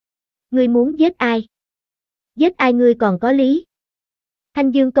 Ngươi muốn giết ai? Giết ai ngươi còn có lý?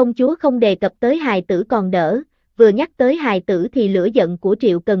 Thanh Dương công chúa không đề cập tới hài tử còn đỡ, vừa nhắc tới hài tử thì lửa giận của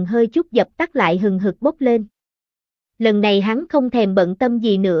Triệu Cần hơi chút dập tắt lại hừng hực bốc lên. Lần này hắn không thèm bận tâm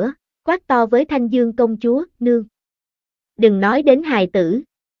gì nữa, quát to với Thanh Dương công chúa, nương. Đừng nói đến hài tử.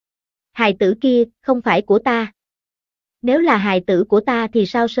 Hài tử kia không phải của ta. Nếu là hài tử của ta thì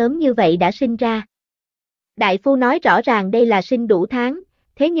sao sớm như vậy đã sinh ra? Đại phu nói rõ ràng đây là sinh đủ tháng,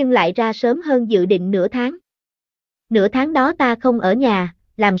 thế nhưng lại ra sớm hơn dự định nửa tháng. Nửa tháng đó ta không ở nhà,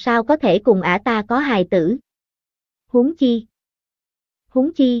 làm sao có thể cùng ả ta có hài tử?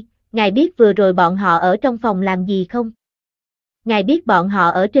 Huống chi, ngài biết vừa rồi bọn họ ở trong phòng làm gì không? ngài biết bọn họ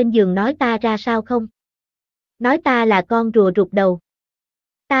ở trên giường nói ta ra sao không? Nói ta là con rùa rụt đầu.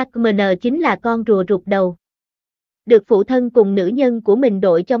 Ta chính là con rùa rụt đầu. Được phụ thân cùng nữ nhân của mình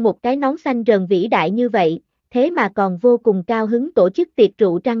đội cho một cái nón xanh rờn vĩ đại như vậy, thế mà còn vô cùng cao hứng tổ chức tiệc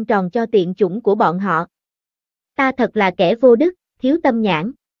rượu trăng tròn cho tiện chủng của bọn họ. Ta thật là kẻ vô đức, thiếu tâm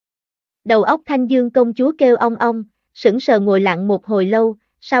nhãn. Đầu óc Thanh Dương công chúa kêu ong ong, sững sờ ngồi lặng một hồi lâu,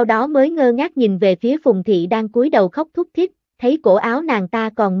 sau đó mới ngơ ngác nhìn về phía Phùng Thị đang cúi đầu khóc thút thít, thấy cổ áo nàng ta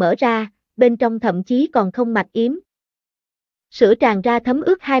còn mở ra, bên trong thậm chí còn không mặc yếm. Sữa tràn ra thấm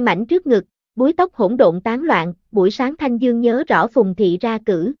ướt hai mảnh trước ngực, búi tóc hỗn độn tán loạn, buổi sáng Thanh Dương nhớ rõ Phùng Thị ra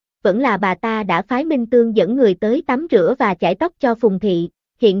cử, vẫn là bà ta đã phái Minh Tương dẫn người tới tắm rửa và chải tóc cho Phùng Thị,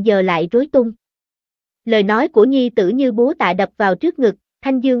 hiện giờ lại rối tung. Lời nói của nhi tử như búa tạ đập vào trước ngực,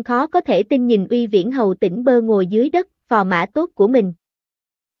 Thanh Dương khó có thể tin nhìn Uy Viễn Hầu tỉnh bơ ngồi dưới đất, phò mã tốt của mình.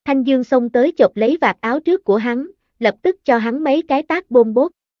 Thanh Dương xông tới chộp lấy vạt áo trước của hắn, lập tức cho hắn mấy cái tát bôm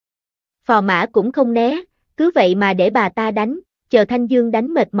bốp. Phò mã cũng không né, cứ vậy mà để bà ta đánh, chờ Thanh Dương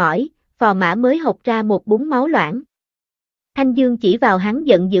đánh mệt mỏi, phò mã mới hộc ra một búng máu loãng. Thanh Dương chỉ vào hắn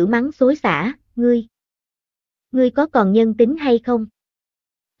giận dữ mắng xối xả, ngươi có còn nhân tính hay không?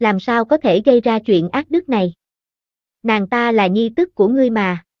 Làm sao có thể gây ra chuyện ác đức này? Nàng ta là nhi tức của ngươi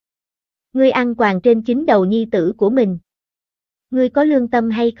mà. Ngươi ăn quàng trên chính đầu nhi tử của mình. Ngươi có lương tâm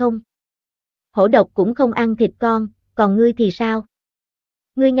hay không? Hổ độc cũng không ăn thịt con, còn ngươi thì sao?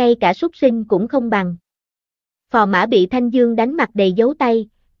 Ngươi ngay cả súc sinh cũng không bằng. Phò mã bị Thanh Dương đánh mặt đầy dấu tay,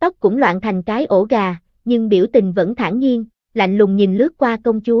 tóc cũng loạn thành cái ổ gà, nhưng biểu tình vẫn thản nhiên, lạnh lùng nhìn lướt qua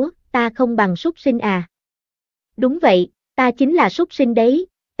công chúa, ta không bằng súc sinh à? Đúng vậy, ta chính là súc sinh đấy,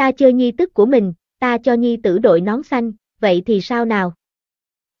 ta chơi nhi tức của mình, ta cho nhi tử đội nón xanh, vậy thì sao nào?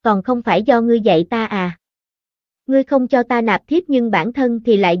 Còn không phải do ngươi dạy ta à? Ngươi không cho ta nạp thiếp nhưng bản thân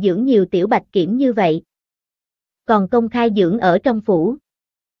thì lại dưỡng nhiều tiểu bạch kiểm như vậy. Còn công khai dưỡng ở trong phủ.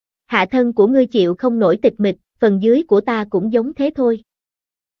 Hạ thân của ngươi chịu không nổi tịch mịch, phần dưới của ta cũng giống thế thôi.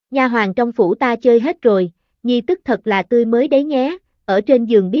 Nha hoàn trong phủ ta chơi hết rồi, nhi tức thật là tươi mới đấy nhé, ở trên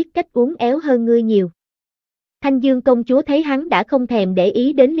giường biết cách uốn éo hơn ngươi nhiều. Thanh Dương công chúa thấy hắn đã không thèm để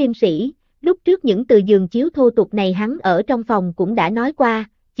ý đến liêm sĩ, lúc trước những từ giường chiếu thô tục này hắn ở trong phòng cũng đã nói qua,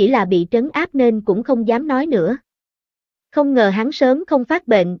 chỉ là bị trấn áp nên cũng không dám nói nữa. Không ngờ hắn sớm không phát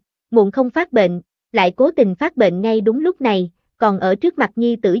bệnh, muộn không phát bệnh, lại cố tình phát bệnh ngay đúng lúc này, còn ở trước mặt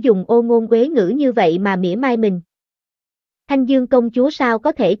nhi tử dùng ô ngôn uế ngữ như vậy mà mỉa mai mình. Thanh Dương công chúa sao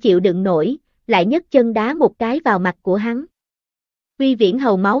có thể chịu đựng nổi, lại nhấc chân đá một cái vào mặt của hắn. Uy Viễn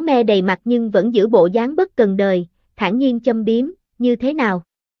Hầu máu me đầy mặt nhưng vẫn giữ bộ dáng bất cần đời, thản nhiên châm biếm, như thế nào?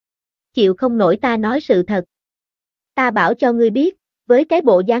 Chịu không nổi ta nói sự thật. Ta bảo cho ngươi biết, với cái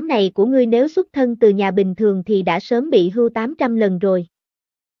bộ dáng này của ngươi nếu xuất thân từ nhà bình thường thì đã sớm bị hưu 800 lần rồi.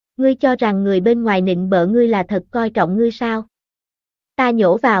 Ngươi cho rằng người bên ngoài nịnh bợ ngươi là thật coi trọng ngươi sao? Ta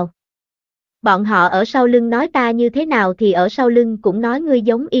nhổ vào. Bọn họ ở sau lưng nói ta như thế nào thì ở sau lưng cũng nói ngươi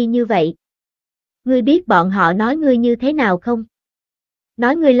giống y như vậy. Ngươi biết bọn họ nói ngươi như thế nào không?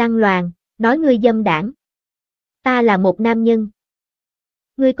 Nói ngươi lăng loàn, nói ngươi dâm đảng. Ta là một nam nhân.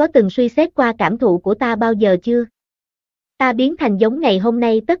 Ngươi có từng suy xét qua cảm thụ của ta bao giờ chưa? Ta biến thành giống ngày hôm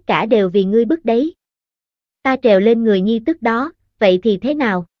nay tất cả đều vì ngươi bức đấy. Ta trèo lên người nhi tức đó, vậy thì thế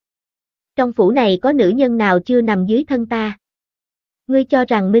nào? Trong phủ này có nữ nhân nào chưa nằm dưới thân ta? Ngươi cho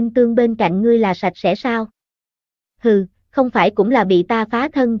rằng Minh Tương bên cạnh ngươi là sạch sẽ sao? Hừ, không phải cũng là bị ta phá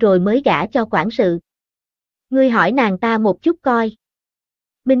thân rồi mới gả cho quản sự. Ngươi hỏi nàng ta một chút coi.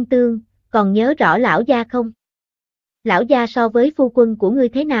 Minh Tương, còn nhớ rõ lão gia không? Lão gia so với phu quân của ngươi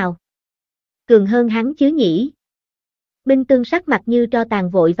thế nào? Cường hơn hắn chứ nhỉ? Minh Tương sắc mặt như tro tàn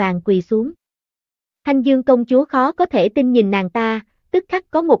vội vàng quỳ xuống. Thanh Dương công chúa khó có thể tin nhìn nàng ta, tức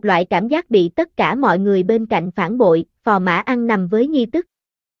khắc có một loại cảm giác bị tất cả mọi người bên cạnh phản bội, phò mã ăn nằm với nhi tức.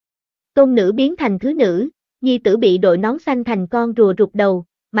 Tôn nữ biến thành thứ nữ, nhi tử bị đội nón xanh thành con rùa rụt đầu,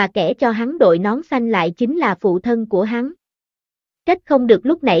 mà kẻ cho hắn đội nón xanh lại chính là phụ thân của hắn. Trách không được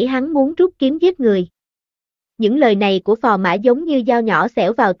lúc nãy hắn muốn rút kiếm giết người. Những lời này của phò mã giống như dao nhỏ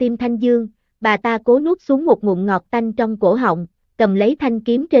xẻo vào tim Thanh Dương, bà ta cố nuốt xuống một ngụm ngọt tanh trong cổ họng, cầm lấy thanh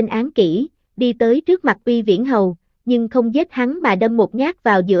kiếm trên án kỹ, đi tới trước mặt Uy Viễn Hầu, nhưng không giết hắn mà đâm một nhát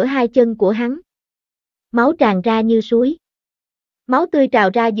vào giữa hai chân của hắn. Máu tràn ra như suối. Máu tươi trào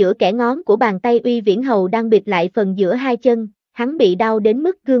ra giữa kẽ ngón của bàn tay Uy Viễn Hầu đang bịt lại phần giữa hai chân, hắn bị đau đến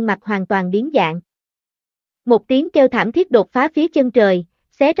mức gương mặt hoàn toàn biến dạng. Một tiếng kêu thảm thiết đột phá phía chân trời,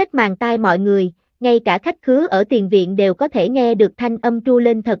 xé rách màng tai mọi người, ngay cả khách khứa ở tiền viện đều có thể nghe được thanh âm tru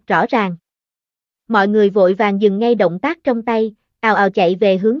lên thật rõ ràng. Mọi người vội vàng dừng ngay động tác trong tay, ào ào chạy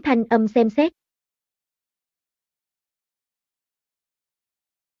về hướng thanh âm xem xét.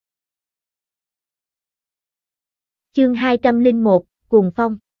 Chương 201, Cuồng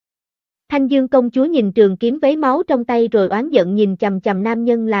phong. Thanh Dương công chúa nhìn trường kiếm vấy máu trong tay rồi oán giận nhìn chằm chằm nam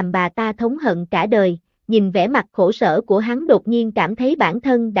nhân làm bà ta thống hận cả đời, nhìn vẻ mặt khổ sở của hắn đột nhiên cảm thấy bản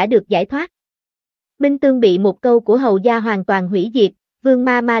thân đã được giải thoát. Minh Tương bị một câu của hầu gia hoàn toàn hủy diệt, Vương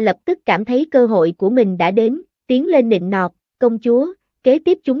Ma Ma lập tức cảm thấy cơ hội của mình đã đến, tiến lên nịnh nọt, công chúa, kế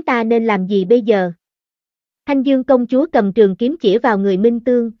tiếp chúng ta nên làm gì bây giờ? Thanh Dương công chúa cầm trường kiếm chĩa vào người Minh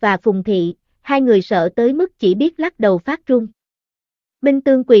Tương và Phùng Thị, hai người sợ tới mức chỉ biết lắc đầu phát run. Minh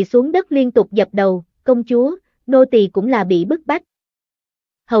Tương quỳ xuống đất liên tục dập đầu, công chúa, nô tỳ cũng là bị bức bách.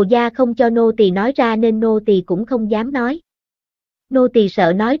 Hầu gia không cho nô tỳ nói ra nên nô tỳ cũng không dám nói. Nô tỳ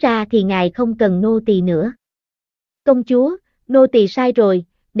sợ nói ra thì ngài không cần nô tỳ nữa. Công chúa, nô tỳ sai rồi,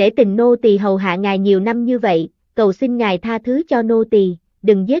 nể tình nô tỳ hầu hạ ngài nhiều năm như vậy, cầu xin ngài tha thứ cho nô tỳ,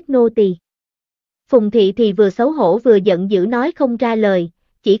 đừng giết nô tỳ. Phùng Thị thì vừa xấu hổ vừa giận dữ nói không ra lời,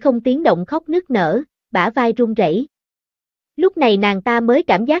 chỉ không tiếng động khóc nức nở, bả vai run rẩy. Lúc này nàng ta mới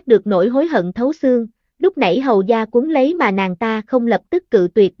cảm giác được nỗi hối hận thấu xương, lúc nãy hầu gia cuốn lấy mà nàng ta không lập tức cự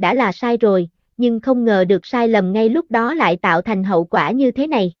tuyệt đã là sai rồi, nhưng không ngờ được sai lầm ngay lúc đó lại tạo thành hậu quả như thế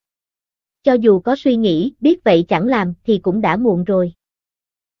này. Cho dù có suy nghĩ, biết vậy chẳng làm thì cũng đã muộn rồi.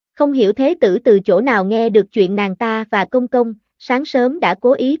 Không hiểu thế tử từ chỗ nào nghe được chuyện nàng ta và công công, sáng sớm đã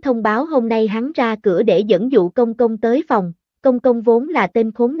cố ý thông báo hôm nay hắn ra cửa để dẫn dụ công công tới phòng, công công vốn là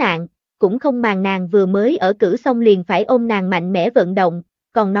tên khốn nạn, cũng không màng nàng vừa mới ở cử xong liền phải ôm nàng mạnh mẽ vận động,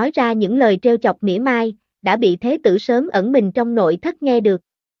 còn nói ra những lời trêu chọc mỉa mai, đã bị thế tử sớm ẩn mình trong nội thất nghe được.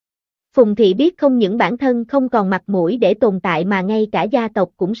 Phùng Thị biết không những bản thân không còn mặt mũi để tồn tại mà ngay cả gia tộc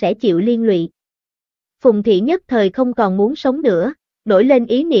cũng sẽ chịu liên lụy. Phùng Thị nhất thời không còn muốn sống nữa, nổi lên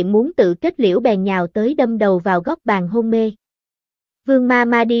ý niệm muốn tự kết liễu bèn nhào tới đâm đầu vào góc bàn hôn mê. Vương Ma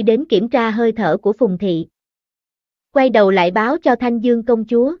Ma đi đến kiểm tra hơi thở của Phùng Thị. Quay đầu lại báo cho Thanh Dương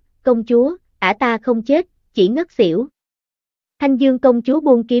công chúa, ả ta không chết, chỉ ngất xỉu. Thanh Dương công chúa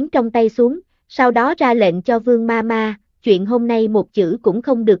buông kiếm trong tay xuống, sau đó ra lệnh cho Vương Ma Ma, chuyện hôm nay một chữ cũng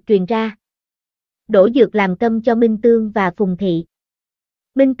không được truyền ra. Đổ dược làm câm cho Minh Tương và Phùng Thị.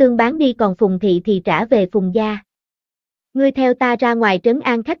 Minh Tương bán đi còn Phùng Thị thì trả về Phùng gia. Ngươi theo ta ra ngoài trấn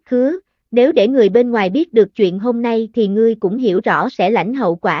an khách khứa, nếu để người bên ngoài biết được chuyện hôm nay thì ngươi cũng hiểu rõ sẽ lãnh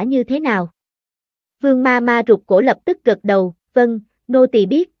hậu quả như thế nào. Vương Ma Ma rụt cổ lập tức gật đầu, vâng, nô tỳ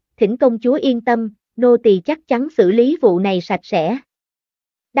biết, thỉnh công chúa yên tâm, nô tỳ chắc chắn xử lý vụ này sạch sẽ.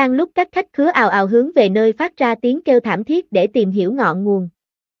 Đang lúc các khách khứa ào ào hướng về nơi phát ra tiếng kêu thảm thiết để tìm hiểu ngọn nguồn.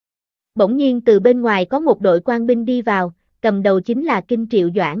 Bỗng nhiên từ bên ngoài có một đội quan binh đi vào, cầm đầu chính là Kinh Triệu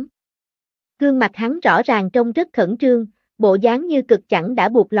Doãn. Gương mặt hắn rõ ràng trông rất khẩn trương, bộ dáng như cực chẳng đã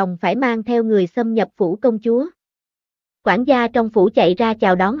buộc lòng phải mang theo người xâm nhập phủ công chúa. Quản gia trong phủ chạy ra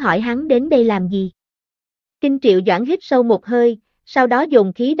chào đón hỏi hắn đến đây làm gì. Kinh Triệu Doãn hít sâu một hơi, sau đó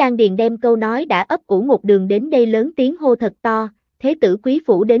dồn khí đan điền đem câu nói đã ấp ủ một đường đến đây lớn tiếng hô thật to, thế tử quý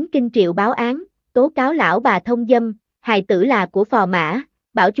phủ đến Kinh Triệu báo án, tố cáo lão bà thông dâm, hài tử là của phò mã,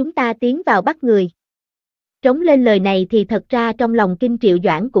 bảo chúng ta tiến vào bắt người. Trống lên lời này thì thật ra trong lòng Kinh Triệu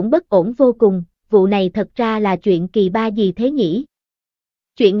Doãn cũng bất ổn vô cùng, vụ này thật ra là chuyện kỳ ba gì thế nhỉ?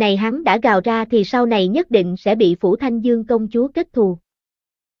 Chuyện này hắn đã gào ra thì sau này nhất định sẽ bị phủ Thanh Dương công chúa kết thù.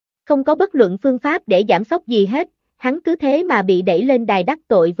 Không có bất luận phương pháp để giảm sốc gì hết, hắn cứ thế mà bị đẩy lên đài đắc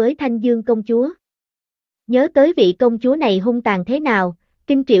tội với Thanh Dương công chúa. Nhớ tới vị công chúa này hung tàn thế nào,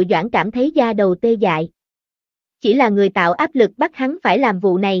 Kinh Triệu Doãn cảm thấy da đầu tê dại. Chỉ là người tạo áp lực bắt hắn phải làm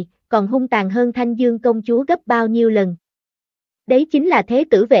vụ này, còn hung tàn hơn Thanh Dương công chúa gấp bao nhiêu lần. Đấy chính là thế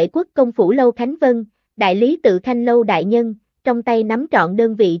tử vệ quốc công phủ Lâu Khánh Vân, đại lý tự Khanh Lâu đại nhân, trong tay nắm trọn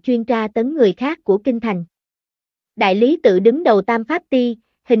đơn vị chuyên tra tấn người khác của kinh thành. Đại lý tự đứng đầu tam pháp ti,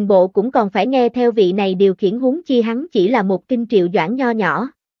 hình bộ cũng còn phải nghe theo vị này điều khiển huống chi hắn chỉ là một Kinh Triệu Doãn nho nhỏ.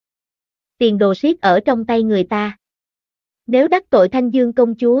 Tiền đồ siết ở trong tay người ta. Nếu đắc tội Thanh Dương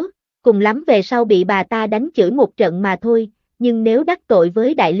công chúa, cùng lắm về sau bị bà ta đánh chửi một trận mà thôi, nhưng nếu đắc tội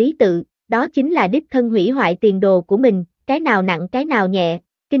với đại lý tự, đó chính là đích thân hủy hoại tiền đồ của mình, cái nào nặng cái nào nhẹ,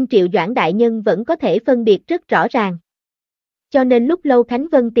 Kinh Triệu Doãn đại nhân vẫn có thể phân biệt rất rõ ràng. Cho nên lúc Lâu Khánh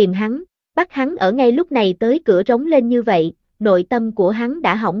Vân tìm hắn, bắt hắn ở ngay lúc này tới cửa rống lên như vậy, nội tâm của hắn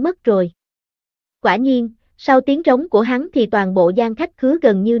đã hỏng mất rồi. Quả nhiên, sau tiếng rống của hắn thì toàn bộ gian khách khứa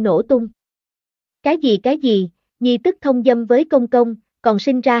gần như nổ tung. Cái gì, nhi tức thông dâm với công công, còn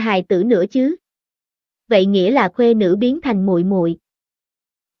sinh ra hài tử nữa chứ? Vậy nghĩa là khuê nữ biến thành muội muội,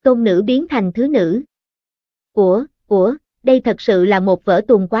 tôn nữ biến thành thứ nữ. Đây thật sự là một vở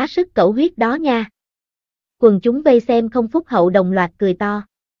tuồng quá sức cẩu huyết đó nha. Quần chúng vây xem không phúc hậu đồng loạt cười to.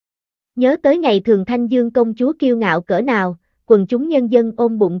 Nhớ tới ngày thường Thanh Dương công chúa kiêu ngạo cỡ nào, quần chúng nhân dân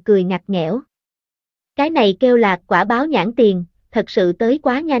ôm bụng cười ngặt nghẽo. Cái này kêu là quả báo nhãn tiền, thật sự tới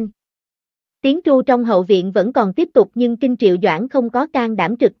quá nhanh. Tiếng tru trong hậu viện vẫn còn tiếp tục nhưng Kinh Triệu Doãn không có can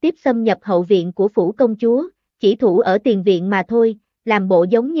đảm trực tiếp xâm nhập hậu viện của phủ công chúa, chỉ thủ ở tiền viện mà thôi, làm bộ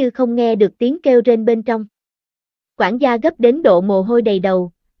giống như không nghe được tiếng kêu rên bên trong. Quản gia gấp đến độ mồ hôi đầy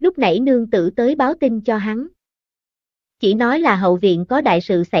đầu, lúc nãy nương tử tới báo tin cho hắn. Chỉ nói là hậu viện có đại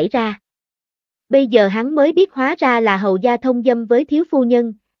sự xảy ra. Bây giờ hắn mới biết hóa ra là hầu gia thông dâm với thiếu phu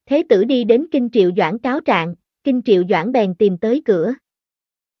nhân, thế tử đi đến Kinh Triệu Doãn cáo trạng, Kinh Triệu Doãn bèn tìm tới cửa.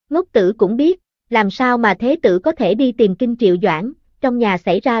 Ngốc tử cũng biết, làm sao mà thế tử có thể đi tìm Kinh Triệu Doãn, trong nhà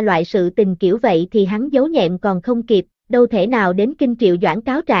xảy ra loại sự tình kiểu vậy thì hắn giấu nhẹm còn không kịp, đâu thể nào đến Kinh Triệu Doãn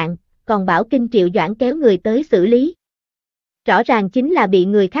cáo trạng, còn bảo Kinh Triệu Doãn kéo người tới xử lý. Rõ ràng chính là bị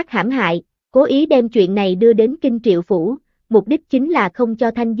người khác hãm hại, cố ý đem chuyện này đưa đến Kinh Triệu phủ, mục đích chính là không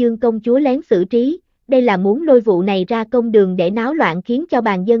cho Thanh Dương công chúa lén xử trí, đây là muốn lôi vụ này ra công đường để náo loạn khiến cho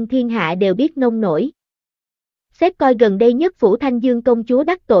bàn dân thiên hạ đều biết nông nổi. Xét coi gần đây nhất phủ Thanh Dương công chúa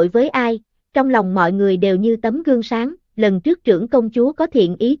đắc tội với ai, trong lòng mọi người đều như tấm gương sáng, lần trước trưởng công chúa có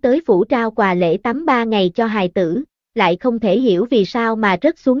thiện ý tới phủ trao quà lễ tắm 3 ngày cho hài tử, lại không thể hiểu vì sao mà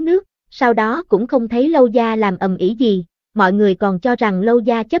rớt xuống nước, sau đó cũng không thấy Lâu gia làm ầm ĩ gì, mọi người còn cho rằng Lâu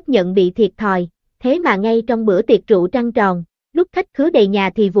gia chấp nhận bị thiệt thòi, thế mà ngay trong bữa tiệc rượu trăng tròn, lúc khách khứa đầy nhà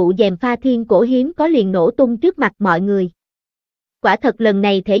thì vụ dèm pha thiên cổ hiếm có liền nổ tung trước mặt mọi người. Quả thật lần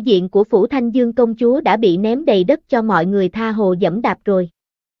này thể diện của phủ Thanh Dương công chúa đã bị ném đầy đất cho mọi người tha hồ dẫm đạp rồi.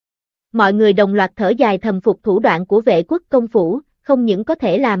 Mọi người đồng loạt thở dài thầm phục thủ đoạn của vệ quốc công phủ, không những có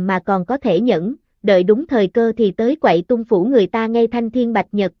thể làm mà còn có thể nhẫn, đợi đúng thời cơ thì tới quậy tung phủ người ta ngay thanh thiên bạch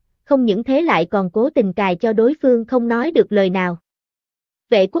nhật, không những thế lại còn cố tình cài cho đối phương không nói được lời nào.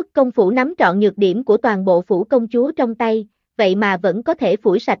 Vệ quốc công phủ nắm trọn nhược điểm của toàn bộ phủ công chúa trong tay, vậy mà vẫn có thể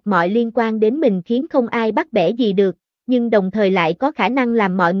phủi sạch mọi liên quan đến mình khiến không ai bắt bẻ gì được, nhưng đồng thời lại có khả năng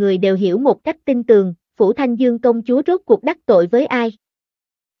làm mọi người đều hiểu một cách tin tường, phủ Thanh Dương công chúa rốt cuộc đắc tội với ai.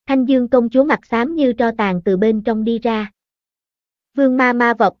 Thanh Dương công chúa mặt xám như tro tàn từ bên trong đi ra. Vương ma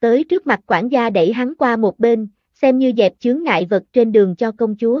ma vọt tới trước mặt quản gia đẩy hắn qua một bên, xem như dẹp chướng ngại vật trên đường cho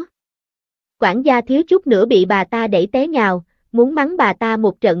công chúa. Quản gia thiếu chút nữa bị bà ta đẩy té nhào, muốn mắng bà ta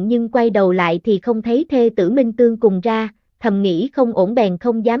một trận nhưng quay đầu lại thì không thấy thê tử Minh Tương cùng ra, thầm nghĩ không ổn bèn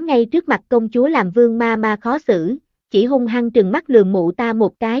không dám ngay trước mặt công chúa làm Vương ma ma khó xử, chỉ hung hăng trừng mắt lườm mụ ta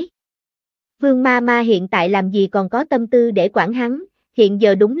một cái. Vương ma ma hiện tại làm gì còn có tâm tư để quản hắn, hiện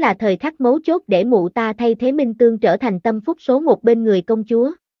giờ đúng là thời khắc mấu chốt để mụ ta thay thế Minh Tương trở thành tâm phúc số một bên người công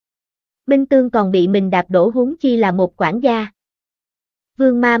chúa. Minh Tương còn bị mình đạp đổ huống chi là một quản gia.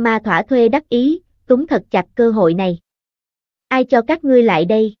 Vương ma ma thỏa thuê đắc ý, túm thật chặt cơ hội này. Ai cho các ngươi lại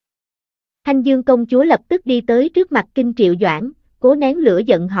đây? Thanh Dương công chúa lập tức đi tới trước mặt Kinh Triệu Doãn, cố nén lửa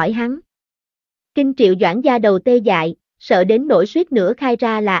giận hỏi hắn. Kinh Triệu Doãn da đầu tê dại, sợ đến nỗi suýt nữa khai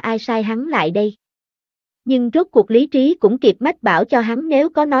ra là ai sai hắn lại đây. Nhưng rốt cuộc lý trí cũng kịp mách bảo cho hắn nếu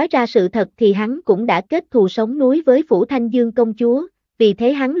có nói ra sự thật thì hắn cũng đã kết thù sống núi với phủ Thanh Dương công chúa, vì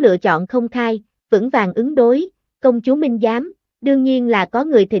thế hắn lựa chọn không khai, vững vàng ứng đối, công chúa minh giám, đương nhiên là có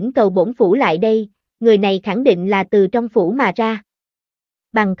người thỉnh cầu bổn phủ lại đây, người này khẳng định là từ trong phủ mà ra.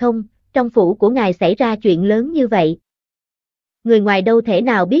 Bằng không, trong phủ của ngài xảy ra chuyện lớn như vậy. Người ngoài đâu thể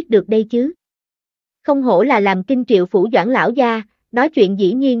nào biết được đây chứ. Không hổ là làm Kinh Triệu phủ Doãn lão gia, nói chuyện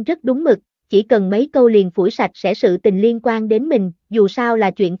dĩ nhiên rất đúng mực, chỉ cần mấy câu liền phủi sạch sẽ sự tình liên quan đến mình, dù sao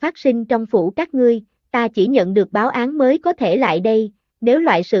là chuyện phát sinh trong phủ các ngươi, ta chỉ nhận được báo án mới có thể lại đây, nếu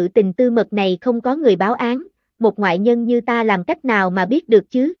loại sự tình tư mật này không có người báo án, một ngoại nhân như ta làm cách nào mà biết được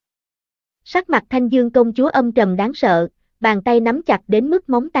chứ. Sắc mặt Thanh Dương công chúa âm trầm đáng sợ, bàn tay nắm chặt đến mức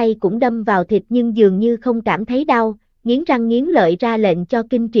móng tay cũng đâm vào thịt nhưng dường như không cảm thấy đau, nghiến răng nghiến lợi ra lệnh cho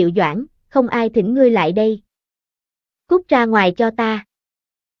Kinh Triệu Doãn, không ai thỉnh ngươi lại đây. Cút ra ngoài cho ta.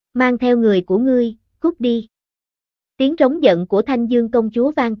 Mang theo người của ngươi, cút đi. Tiếng trống giận của Thanh Dương công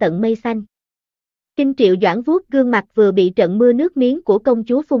chúa vang tận mây xanh. Kinh Triệu Doãn vuốt gương mặt vừa bị trận mưa nước miếng của công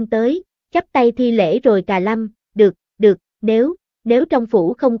chúa phun tới, chắp tay thi lễ rồi cà lâm, được, nếu trong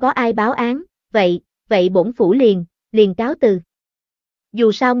phủ không có ai báo án, vậy bổn phủ liền cáo từ.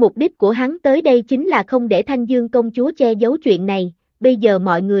 Dù sao mục đích của hắn tới đây chính là không để Thanh Dương công chúa che giấu chuyện này, bây giờ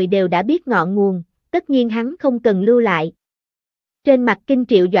mọi người đều đã biết ngọn nguồn, tất nhiên hắn không cần lưu lại. Trên mặt Kinh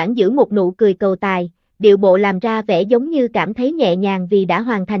Triệu Doãn giữ một nụ cười cầu tài, điệu bộ làm ra vẻ giống như cảm thấy nhẹ nhàng vì đã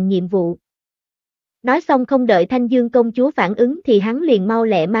hoàn thành nhiệm vụ. Nói xong không đợi Thanh Dương công chúa phản ứng thì hắn liền mau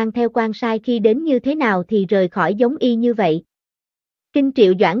lẹ mang theo quan sai khi đến như thế nào thì rời khỏi giống y như vậy. Kinh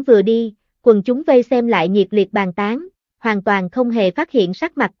Triệu Doãn vừa đi, quần chúng vây xem lại nhiệt liệt bàn tán, hoàn toàn không hề phát hiện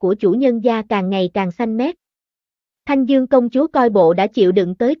sắc mặt của chủ nhân gia càng ngày càng xanh mét. Thanh Dương công chúa coi bộ đã chịu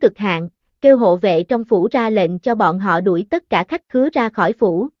đựng tới cực hạn, kêu hộ vệ trong phủ ra lệnh cho bọn họ đuổi tất cả khách khứa ra khỏi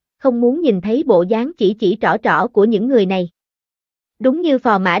phủ, không muốn nhìn thấy bộ dáng chỉ trỏ của những người này. Đúng như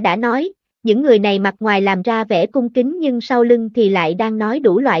phò mã đã nói, Những người này mặt ngoài làm ra vẻ cung kính nhưng sau lưng thì lại đang nói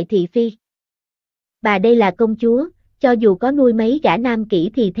đủ loại thị phi. Bà đây là công chúa, cho dù có nuôi mấy gã nam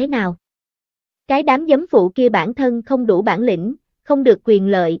kỹ thì thế nào? Cái đám giấm phụ kia bản thân không đủ bản lĩnh, không được quyền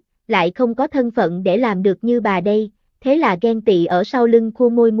lợi, lại không có thân phận để làm được như bà đây, thế là ghen tị ở sau lưng khua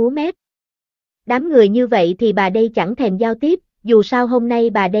môi múa mép. Đám người như vậy thì bà đây chẳng thèm giao tiếp, dù sao hôm nay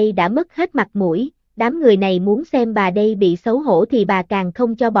bà đây đã mất hết mặt mũi, đám người này muốn xem bà đây bị xấu hổ thì bà càng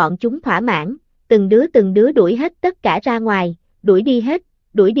không cho bọn chúng thỏa mãn, từng đứa đuổi hết tất cả ra ngoài, đuổi đi hết,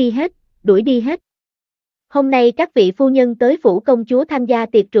 đuổi đi hết, đuổi đi hết. Hôm nay các vị phu nhân tới phủ công chúa tham gia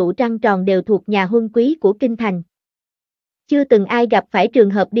tiệc rượu trăng tròn đều thuộc nhà huân quý của kinh thành. Chưa từng ai gặp phải trường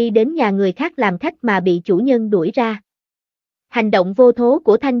hợp đi đến nhà người khác làm khách mà bị chủ nhân đuổi ra. Hành động vô thố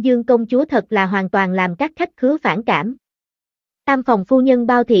của Thanh Dương công chúa thật là hoàn toàn làm các khách khứa phản cảm. Tam phòng phu nhân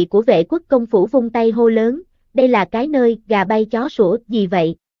Bao Thị của Vệ Quốc công phủ vung tay hô lớn, đây là cái nơi gà bay chó sủa gì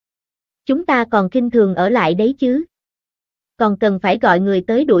vậy? Chúng ta còn khinh thường ở lại đấy chứ? Còn cần phải gọi người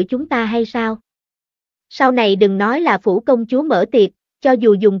tới đuổi chúng ta hay sao? Sau này đừng nói là phủ công chúa mở tiệc, cho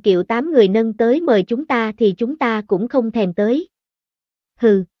dù dùng kiệu 8 người nâng tới mời chúng ta thì chúng ta cũng không thèm tới.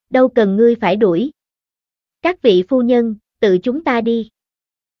 Hừ, đâu cần ngươi phải đuổi. Các vị phu nhân, tự chúng ta đi.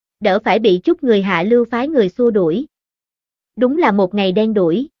 Đỡ phải bị chút người hạ lưu phái người xua đuổi. Đúng là một ngày đen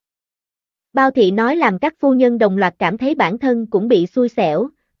đuổi. Bao Thị nói làm các phu nhân đồng loạt cảm thấy bản thân cũng bị xui xẻo,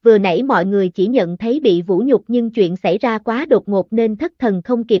 vừa nãy mọi người chỉ nhận thấy bị vũ nhục nhưng chuyện xảy ra quá đột ngột nên thất thần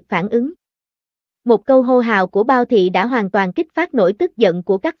không kịp phản ứng. Một câu hô hào của Bao Thị đã hoàn toàn kích phát nỗi tức giận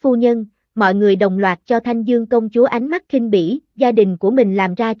của các phu nhân, mọi người đồng loạt cho Thanh Dương công chúa ánh mắt khinh bỉ, gia đình của mình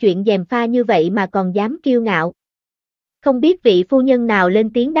làm ra chuyện gièm pha như vậy mà còn dám kiêu ngạo. Không biết vị phu nhân nào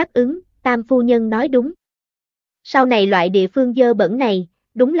lên tiếng đáp ứng, Tam phu nhân nói đúng. Sau này loại địa phương dơ bẩn này,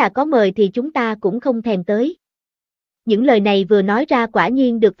 đúng là có mời thì chúng ta cũng không thèm tới. Những lời này vừa nói ra quả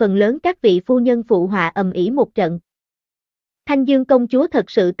nhiên được phần lớn các vị phu nhân phụ họa ầm ĩ một trận. Thanh Dương công chúa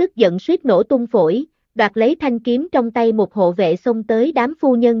thật sự tức giận suýt nổ tung phổi, đoạt lấy thanh kiếm trong tay một hộ vệ xông tới đám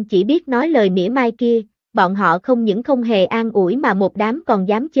phu nhân chỉ biết nói lời mỉa mai kia, bọn họ không những không hề an ủi mà một đám còn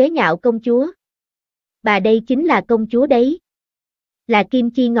dám chế nhạo công chúa. Bà đây chính là công chúa đấy. Là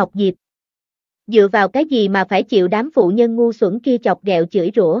Kim Chi Ngọc Diệp. Dựa vào cái gì mà phải chịu đám phụ nhân ngu xuẩn kia chọc ghẹo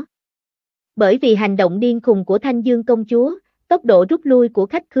chửi rủa? Bởi vì hành động điên khùng của Thanh Dương công chúa, tốc độ rút lui của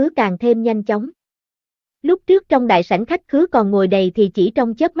khách khứa càng thêm nhanh chóng. Lúc trước trong đại sảnh khách khứa còn ngồi đầy thì chỉ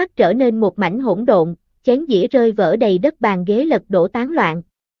trong chớp mắt trở nên một mảnh hỗn độn, chén dĩa rơi vỡ đầy đất bàn ghế lật đổ tán loạn.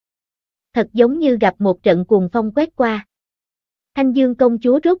 Thật giống như gặp một trận cuồng phong quét qua. Thanh Dương công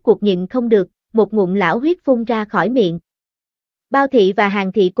chúa rốt cuộc nhịn không được, một ngụm lão huyết phun ra khỏi miệng. Bao Thị và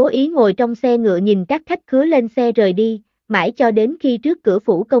Hàn Thị cố ý ngồi trong xe ngựa nhìn các khách khứa lên xe rời đi, mãi cho đến khi trước cửa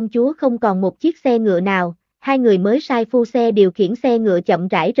phủ công chúa không còn một chiếc xe ngựa nào, hai người mới sai phu xe điều khiển xe ngựa chậm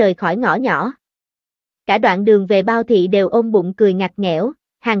rãi rời khỏi ngõ nhỏ. Cả đoạn đường về Bao Thị đều ôm bụng cười ngặt nghẽo,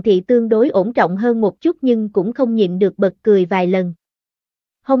 Hàn Thị tương đối ổn trọng hơn một chút nhưng cũng không nhịn được bật cười vài lần.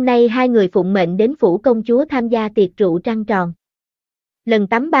 Hôm nay hai người phụng mệnh đến phủ công chúa tham gia tiệc rượu trăng tròn. Lần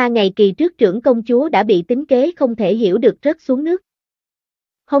tắm 3 ngày kỳ trước trưởng công chúa đã bị tính kế không thể hiểu được rớt xuống nước.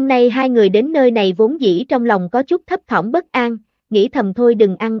 Hôm nay hai người đến nơi này vốn dĩ trong lòng có chút thấp thỏm bất an, nghĩ thầm thôi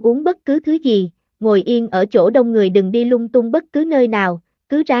đừng ăn uống bất cứ thứ gì, ngồi yên ở chỗ đông người đừng đi lung tung bất cứ nơi nào,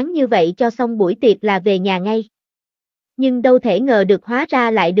 cứ ráng như vậy cho xong buổi tiệc là về nhà ngay. Nhưng đâu thể ngờ được hóa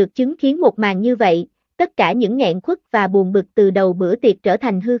ra lại được chứng kiến một màn như vậy, tất cả những nghẹn khuất và buồn bực từ đầu bữa tiệc trở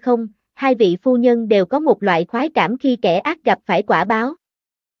thành hư không, hai vị phu nhân đều có một loại khoái cảm khi kẻ ác gặp phải quả báo.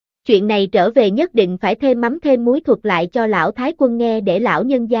 Chuyện này trở về nhất định phải thêm mắm thêm muối thuật lại cho lão thái quân nghe để lão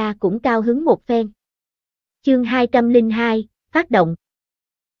nhân gia cũng cao hứng một phen. Chương 202, phát động.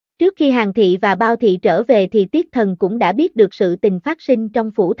 Trước khi Hàn Thị và Bao Thị trở về thì Tiết Thần cũng đã biết được sự tình phát sinh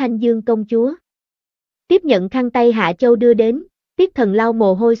trong phủ Thanh Dương công chúa. Tiếp nhận khăn tay Hạ Châu đưa đến, Tiết Thần lau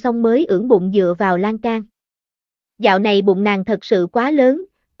mồ hôi xong mới ưỡn bụng dựa vào lan can. Dạo này bụng nàng thật sự quá lớn,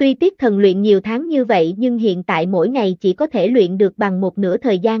 tuy Tiết Thần luyện nhiều tháng như vậy nhưng hiện tại mỗi ngày chỉ có thể luyện được bằng một nửa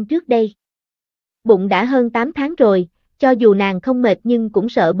thời gian trước đây. Bụng đã hơn 8 tháng rồi, cho dù nàng không mệt nhưng cũng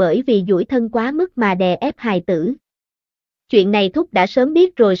sợ bởi vì duỗi thân quá mức mà đè ép hài tử. Chuyện này thúc đã sớm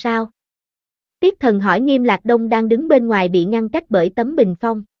biết rồi sao? Tiết Thần hỏi Nghiêm Lạc Đông đang đứng bên ngoài bị ngăn cách bởi tấm bình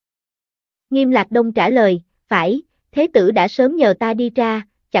phong. Nghiêm Lạc Đông trả lời, phải, thế tử đã sớm nhờ ta đi tra,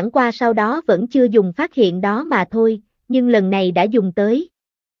 chẳng qua sau đó vẫn chưa dùng phát hiện đó mà thôi, nhưng lần này đã dùng tới.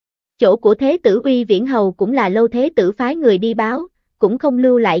 Chỗ của thế tử Uy Viễn Hầu cũng là lâu thế tử phái người đi báo, cũng không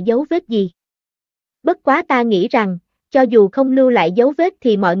lưu lại dấu vết gì. Bất quá ta nghĩ rằng, cho dù không lưu lại dấu vết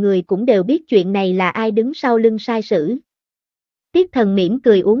thì mọi người cũng đều biết chuyện này là ai đứng sau lưng sai sử. Tiết Thần mỉm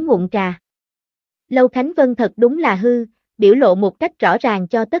cười uống ngụm trà. Lâu Khánh Vân thật đúng là hư, biểu lộ một cách rõ ràng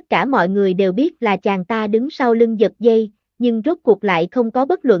cho tất cả mọi người đều biết là chàng ta đứng sau lưng giật dây, nhưng rốt cuộc lại không có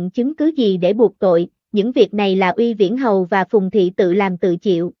bất luận chứng cứ gì để buộc tội, những việc này là Uy Viễn Hầu và Phùng Thị tự làm tự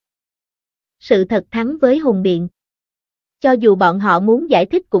chịu. Sự thật thắng với hùng biện. Cho dù bọn họ muốn giải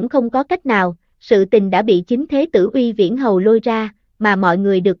thích cũng không có cách nào, sự tình đã bị chính thế tử Uy Viễn Hầu lôi ra, mà mọi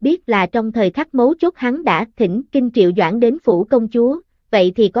người được biết là trong thời khắc mấu chốt hắn đã thỉnh Kinh Triệu Doãn đến phủ công chúa,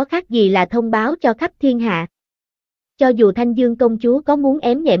 vậy thì có khác gì là thông báo cho khắp thiên hạ. Cho dù Thanh Dương công chúa có muốn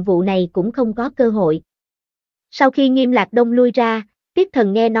ém nhẹm vụ này cũng không có cơ hội. Sau khi Nghiêm Lạc Đông lui ra, Tiết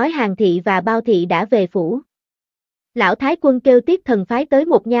Thần nghe nói Hàn Thị và Bao Thị đã về phủ. Lão Thái Quân kêu Tiết Thần phái tới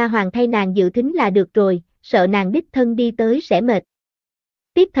một nha hoàn thay nàng dự thính là được rồi, sợ nàng đích thân đi tới sẽ mệt.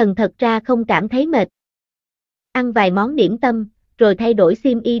 Tiết Thần thật ra không cảm thấy mệt. Ăn vài món điểm tâm, rồi thay đổi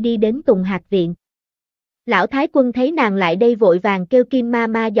xiêm y đi đến Tùng Hạc Viện. Lão Thái Quân thấy nàng lại đây vội vàng kêu Kim Ma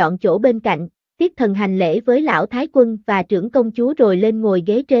Ma dọn chỗ bên cạnh, Tiết Thần hành lễ với Lão Thái Quân và trưởng công chúa rồi lên ngồi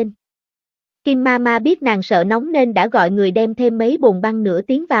ghế trên. Kim Ma Ma biết nàng sợ nóng nên đã gọi người đem thêm mấy bồn băng nữa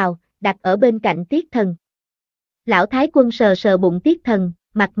tiến vào, đặt ở bên cạnh Tiết Thần. Lão Thái Quân sờ sờ bụng Tiết Thần,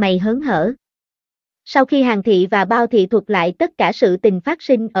 mặt mày hớn hở. Sau khi Hàn Thị và Bao Thị thuật lại tất cả sự tình phát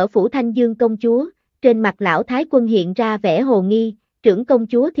sinh ở phủ Thanh Dương công chúa, trên mặt Lão Thái Quân hiện ra vẻ hồ nghi, trưởng công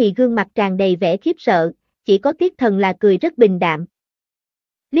chúa thì gương mặt tràn đầy vẻ khiếp sợ, chỉ có Tiết Thần là cười rất bình đạm.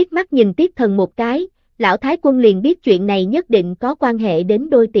 Liếc mắt nhìn Tiết Thần một cái, Lão Thái Quân liền biết chuyện này nhất định có quan hệ đến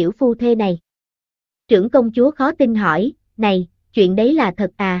đôi tiểu phu thê này. Trưởng công chúa khó tin hỏi, này, chuyện đấy là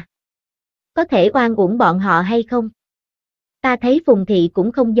thật à? Có thể oan uổng bọn họ hay không? Ta thấy Phùng Thị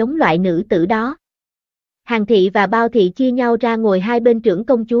cũng không giống loại nữ tử đó. Hàn Thị và Bao Thị chia nhau ra ngồi hai bên trưởng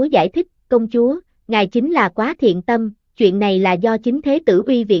công chúa giải thích, công chúa, ngài chính là quá thiện tâm, chuyện này là do chính thế tử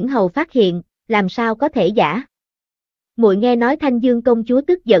Uy Viễn Hầu phát hiện, làm sao có thể giả. Muội nghe nói Thanh Dương công chúa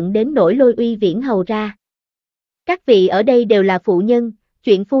tức giận đến nỗi lôi Uy Viễn Hầu ra. Các vị ở đây đều là phụ nhân,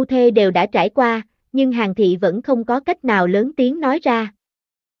 chuyện phu thê đều đã trải qua, nhưng Hàn Thị vẫn không có cách nào lớn tiếng nói ra.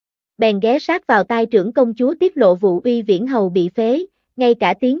 Bèn ghé sát vào tai trưởng công chúa tiết lộ vụ Uy Viễn Hầu bị phế, ngay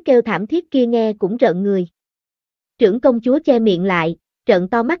cả tiếng kêu thảm thiết kia nghe cũng rợn người. Trưởng công chúa che miệng lại, trợn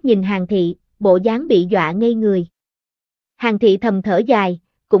to mắt nhìn Hàn Thị, bộ dáng bị dọa ngây người. Hàn Thị thầm thở dài,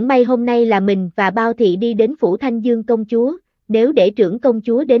 cũng may hôm nay là mình và Bao Thị đi đến phủ Thanh Dương công chúa, nếu để trưởng công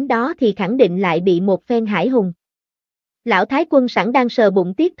chúa đến đó thì khẳng định lại bị một phen hải hùng. Lão Thái Quân sẵn đang sờ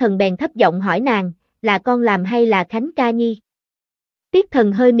bụng Tiết Thần bèn thấp giọng hỏi nàng, là con làm hay là Khánh ca nhi? Tiết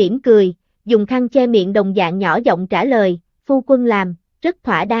Thần hơi mỉm cười, dùng khăn che miệng đồng dạng nhỏ giọng trả lời, phu quân làm, rất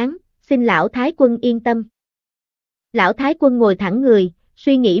thỏa đáng, xin Lão Thái Quân yên tâm. Lão Thái Quân ngồi thẳng người,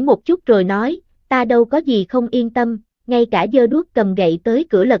 suy nghĩ một chút rồi nói, ta đâu có gì không yên tâm, ngay cả giơ đuốc cầm gậy tới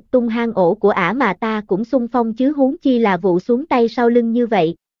cửa lật tung hang ổ của ả mà ta cũng xung phong chứ huống chi là vụ xuống tay sau lưng như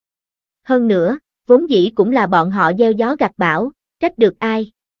vậy. Hơn nữa, vốn dĩ cũng là bọn họ gieo gió gặt bão, trách được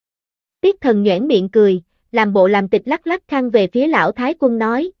ai. Tiết Thần nhoẻn miệng cười, làm bộ làm tịch lắc lắc khăn về phía Lão Thái Quân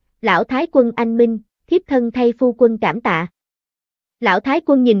nói, Lão Thái Quân anh minh, thiếp thân thay phu quân cảm tạ. Lão Thái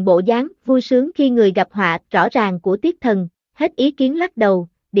Quân nhìn bộ dáng vui sướng khi người gặp họa rõ ràng của Tiết Thần, hết ý kiến lắc đầu,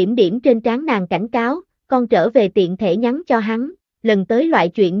 điểm điểm trên trán nàng cảnh cáo, con trở về tiện thể nhắn cho hắn, lần tới loại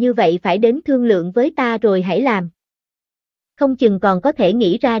chuyện như vậy phải đến thương lượng với ta rồi hãy làm. Không chừng còn có thể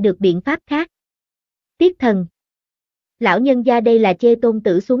nghĩ ra được biện pháp khác. Tiết Thần. Lão nhân gia đây là chê tôn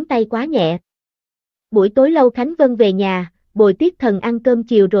tử xuống tay quá nhẹ. Buổi tối Lâu Khánh Vân về nhà, bồi Tiết Thần ăn cơm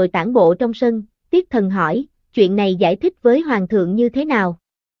chiều rồi tản bộ trong sân, Tiết Thần hỏi, chuyện này giải thích với Hoàng thượng như thế nào?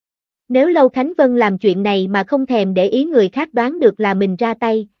 Nếu Lâu Khánh Vân làm chuyện này mà không thèm để ý người khác đoán được là mình ra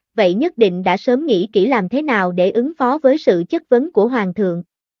tay, vậy nhất định đã sớm nghĩ kỹ làm thế nào để ứng phó với sự chất vấn của Hoàng thượng.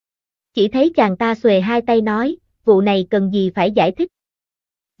 Chỉ thấy chàng ta xuề hai tay nói, vụ này cần gì phải giải thích.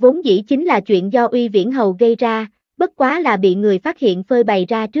 Vốn dĩ chính là chuyện do Uy Viễn Hầu gây ra, bất quá là bị người phát hiện phơi bày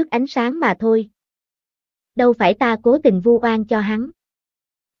ra trước ánh sáng mà thôi. Đâu phải ta cố tình vu oan cho hắn.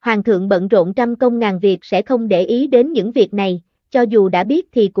 Hoàng thượng bận rộn trăm công ngàn việc sẽ không để ý đến những việc này, cho dù đã biết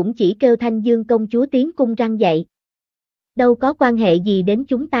thì cũng chỉ kêu Thanh Dương công chúa tiến cung răn dạy. Đâu có quan hệ gì đến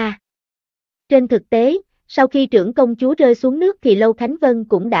chúng ta. Trên thực tế, sau khi trưởng công chúa rơi xuống nước thì Lâu Khánh Vân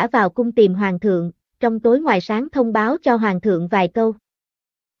cũng đã vào cung tìm Hoàng thượng, trong tối ngoài sáng thông báo cho Hoàng thượng vài câu.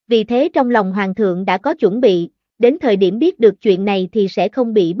 Vì thế trong lòng Hoàng thượng đã có chuẩn bị, đến thời điểm biết được chuyện này thì sẽ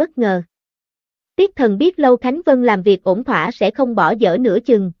không bị bất ngờ. Tiết Thần biết Lâu Khánh Vân làm việc ổn thỏa sẽ không bỏ dở nửa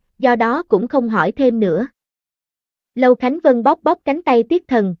chừng, do đó cũng không hỏi thêm nữa. Lâu Khánh Vân bóp bóp cánh tay Tiết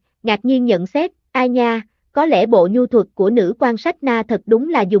Thần, ngạc nhiên nhận xét, ai nha, có lẽ bộ nhu thuật của nữ quan sách na thật đúng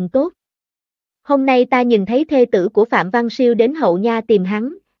là dùng tốt. Hôm nay ta nhìn thấy thê tử của Phạm Văn Siêu đến Hậu Nha tìm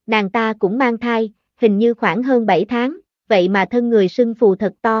hắn, nàng ta cũng mang thai, hình như khoảng hơn 7 tháng, vậy mà thân người sưng phù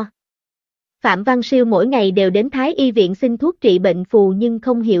thật to. Phạm Văn Siêu mỗi ngày đều đến Thái y viện xin thuốc trị bệnh phù nhưng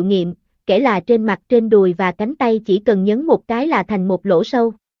không hiệu nghiệm, kể là trên mặt, trên đùi và cánh tay chỉ cần nhấn một cái là thành một lỗ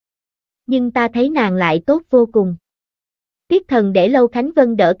sâu. Nhưng ta thấy nàng lại tốt vô cùng. Tiết Thần để Lâu Khánh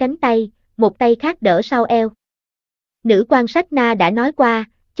Vân đỡ cánh tay, một tay khác đỡ sau eo. Nữ quan Sách Na đã nói qua,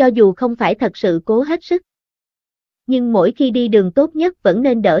 cho dù không phải thật sự cố hết sức, nhưng mỗi khi đi đường tốt nhất vẫn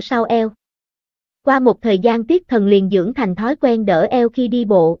nên đỡ sau eo. Qua một thời gian Tiết Thần liền dưỡng thành thói quen đỡ eo khi đi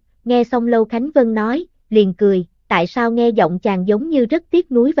bộ, nghe xong Lâu Khánh Vân nói, liền cười, tại sao nghe giọng chàng giống như rất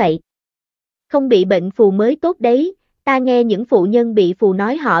tiếc nuối vậy? Không bị bệnh phù mới tốt đấy, ta nghe những phụ nhân bị phù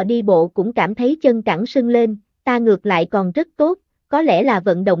nói họ đi bộ cũng cảm thấy chân cẳng sưng lên, ta ngược lại còn rất tốt, có lẽ là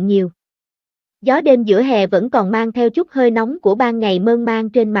vận động nhiều. Gió đêm giữa hè vẫn còn mang theo chút hơi nóng của ban ngày mơn man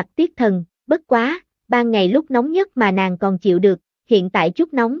trên mặt Tiết Thần, bất quá, ban ngày lúc nóng nhất mà nàng còn chịu được, hiện tại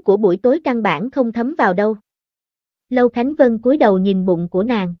chút nóng của buổi tối căn bản không thấm vào đâu. Lâu Khánh Vân cúi đầu nhìn bụng của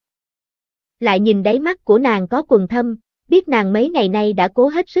nàng. Lại nhìn đáy mắt của nàng có quầng thâm, biết nàng mấy ngày nay đã cố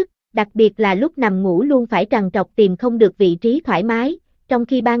hết sức, đặc biệt là lúc nằm ngủ luôn phải trằn trọc tìm không được vị trí thoải mái, trong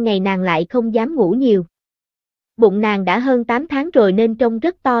khi ban ngày nàng lại không dám ngủ nhiều. Bụng nàng đã hơn 8 tháng rồi nên trông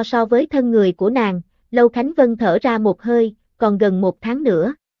rất to so với thân người của nàng, Lâu Khánh Vân thở ra một hơi, còn gần 1 tháng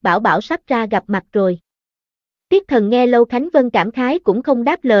nữa, Bảo Bảo sắp ra gặp mặt rồi. Tiết Thần nghe Lâu Khánh Vân cảm khái cũng không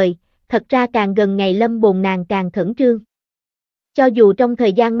đáp lời, thật ra càng gần ngày lâm bồn nàng càng khẩn trương. Cho dù trong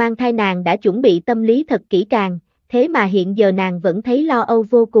thời gian mang thai nàng đã chuẩn bị tâm lý thật kỹ càng, thế mà hiện giờ nàng vẫn thấy lo âu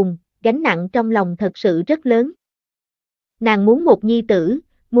vô cùng, gánh nặng trong lòng thật sự rất lớn. Nàng muốn một nhi tử,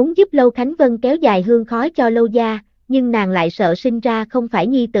 muốn giúp Lâu Khánh Vân kéo dài hương khói cho Lâu gia, nhưng nàng lại sợ sinh ra không phải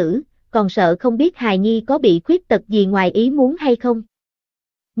nhi tử, còn sợ không biết hài nhi có bị khuyết tật gì ngoài ý muốn hay không.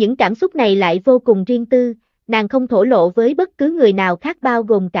 Những cảm xúc này lại vô cùng riêng tư, nàng không thổ lộ với bất cứ người nào khác bao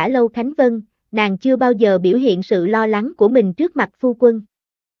gồm cả Lâu Khánh Vân, nàng chưa bao giờ biểu hiện sự lo lắng của mình trước mặt phu quân.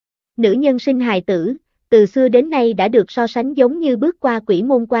 Nữ nhân sinh hài tử, từ xưa đến nay đã được so sánh giống như bước qua quỷ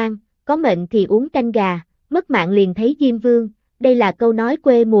môn quan, có mệnh thì uống canh gà, mất mạng liền thấy Diêm Vương, đây là câu nói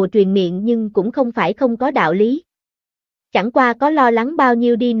quê mùa truyền miệng nhưng cũng không phải không có đạo lý. Chẳng qua có lo lắng bao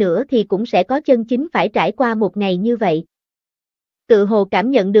nhiêu đi nữa thì cũng sẽ có chân chính phải trải qua một ngày như vậy. Tự hồ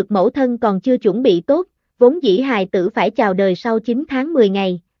cảm nhận được mẫu thân còn chưa chuẩn bị tốt, vốn dĩ hài tử phải chào đời sau 9 tháng 10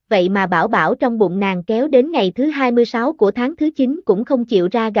 ngày, vậy mà Bảo Bảo trong bụng nàng kéo đến ngày thứ 26 của tháng thứ 9 cũng không chịu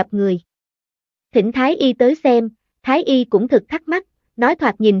ra gặp người. Thỉnh Thái y tới xem, Thái y cũng thực thắc mắc, nói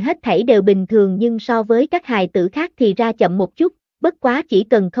thoạt nhìn hết thảy đều bình thường nhưng so với các hài tử khác thì ra chậm một chút, bất quá chỉ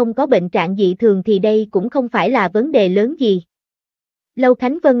cần không có bệnh trạng dị thường thì đây cũng không phải là vấn đề lớn gì. Lâu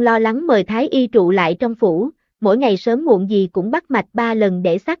Khánh Vân lo lắng mời Thái y trụ lại trong phủ, mỗi ngày sớm muộn gì cũng bắt mạch 3 lần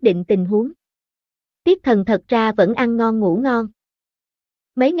để xác định tình huống. Tiết Thần thật ra vẫn ăn ngon ngủ ngon.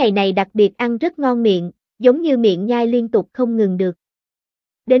 Mấy ngày này đặc biệt ăn rất ngon miệng, giống như miệng nhai liên tục không ngừng được.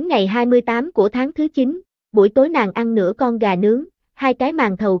 Đến ngày 28 của tháng thứ 9, buổi tối nàng ăn nửa con gà nướng, 2 cái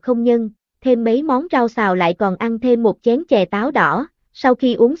màn thầu không nhân, thêm mấy món rau xào lại còn ăn thêm một chén chè táo đỏ, sau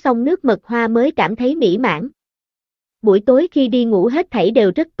khi uống xong nước mật hoa mới cảm thấy mỹ mãn. Buổi tối khi đi ngủ hết thảy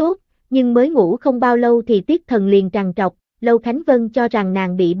đều rất tốt, nhưng mới ngủ không bao lâu thì Tiết Thần liền trằn trọc, Lâu Khánh Vân cho rằng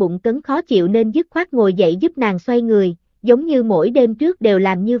nàng bị bụng cấn khó chịu nên dứt khoát ngồi dậy giúp nàng xoay người, giống như mỗi đêm trước đều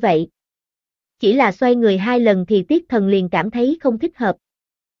làm như vậy. Chỉ là xoay người 2 lần thì Tiết Thần liền cảm thấy không thích hợp.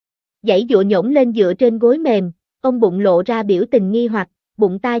 Giãy giụa nhổm lên dựa trên gối mềm, ông bụng lộ ra biểu tình nghi hoặc,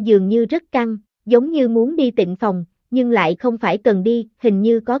 bụng ta dường như rất căng, giống như muốn đi tịnh phòng, nhưng lại không phải cần đi, hình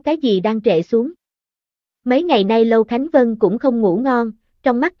như có cái gì đang trệ xuống. Mấy ngày nay Lâu Khánh Vân cũng không ngủ ngon,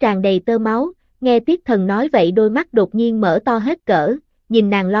 trong mắt tràn đầy tơ máu, nghe Tiết Thần nói vậy đôi mắt đột nhiên mở to hết cỡ, nhìn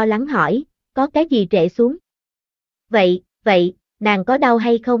nàng lo lắng hỏi, có cái gì trệ xuống? Vậy, nàng có đau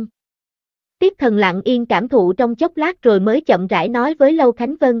hay không? Tiết Thần lặng yên cảm thụ trong chốc lát rồi mới chậm rãi nói với Lâu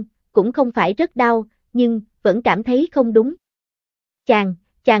Khánh Vân, cũng không phải rất đau, nhưng vẫn cảm thấy không đúng.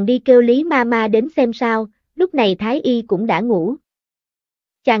 Chàng đi kêu Lý Mama đến xem sao, lúc này Thái y cũng đã ngủ.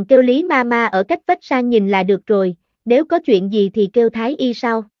 Chàng kêu Lý Mama ở cách vách sang nhìn là được rồi, nếu có chuyện gì thì kêu Thái y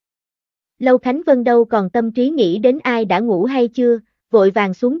sau. Lâu Khánh Vân đâu còn tâm trí nghĩ đến ai đã ngủ hay chưa, vội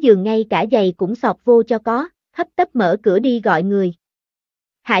vàng xuống giường ngay cả giày cũng xọt vô cho có, hấp tấp mở cửa đi gọi người.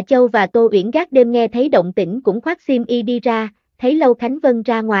 Hạ Châu và Tô Uyển gác đêm nghe thấy động tĩnh cũng khoác xiêm y đi ra, thấy Lâu Khánh Vân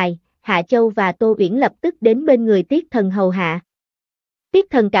ra ngoài, Hạ Châu và Tô Uyển lập tức đến bên người Tiết Thần hầu hạ. Tiết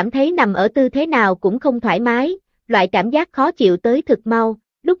Thần cảm thấy nằm ở tư thế nào cũng không thoải mái, loại cảm giác khó chịu tới thực mau,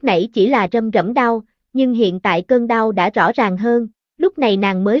 lúc nãy chỉ là râm rẫm đau, nhưng hiện tại cơn đau đã rõ ràng hơn, lúc này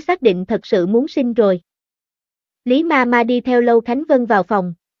nàng mới xác định thật sự muốn sinh rồi. Lý Mama đi theo Lâu Khánh Vân vào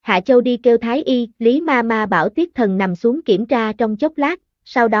phòng, Hạ Châu đi kêu Thái y, Lý Mama bảo Tiết Thần nằm xuống kiểm tra trong chốc lát,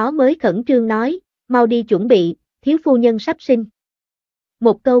 sau đó mới khẩn trương nói, mau đi chuẩn bị, thiếu phu nhân sắp sinh.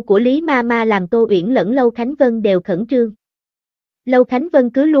 Một câu của Lý Mama làm Tô Uyển lẫn Lâu Khánh Vân đều khẩn trương. Lâu Khánh Vân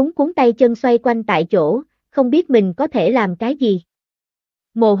cứ luống cuống tay chân xoay quanh tại chỗ, không biết mình có thể làm cái gì.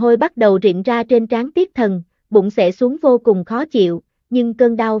 Mồ hôi bắt đầu rịn ra trên trán Tiết Thần, bụng xệ xuống vô cùng khó chịu, nhưng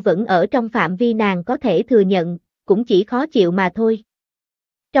cơn đau vẫn ở trong phạm vi nàng có thể thừa nhận, cũng chỉ khó chịu mà thôi.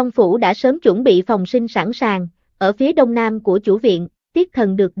 Trong phủ đã sớm chuẩn bị phòng sinh sẵn sàng, ở phía đông nam của chủ viện, Tiết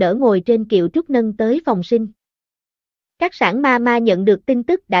Thần được đỡ ngồi trên kiệu trúc nâng tới phòng sinh. Các sản ma nhận được tin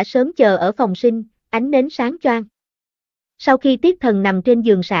tức đã sớm chờ ở phòng sinh, ánh nến sáng choang. Sau khi Tiết Thần nằm trên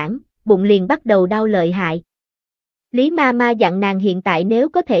giường sản, bụng liền bắt đầu đau lợi hại. Lý Mama dặn nàng hiện tại nếu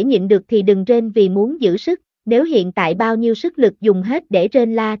có thể nhịn được thì đừng rên vì muốn giữ sức, nếu hiện tại bao nhiêu sức lực dùng hết để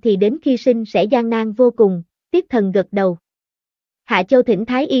rên la thì đến khi sinh sẽ gian nan vô cùng. Tiết Thần gật đầu. Hạ Châu thỉnh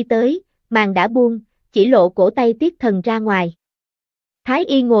Thái Y tới, màn đã buông, chỉ lộ cổ tay Tiết Thần ra ngoài. Thái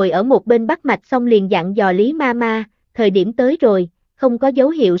Y ngồi ở một bên bắt mạch xong liền dặn dò Lý Mama, thời điểm tới rồi, không có dấu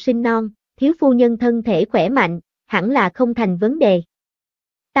hiệu sinh non, thiếu phu nhân thân thể khỏe mạnh, hẳn là không thành vấn đề.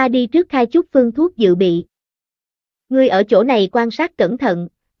 Ta đi trước khai chút phương thuốc dự bị. Ngươi ở chỗ này quan sát cẩn thận,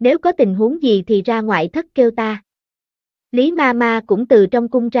 nếu có tình huống gì thì ra ngoại thất kêu ta. Lý Mama cũng từ trong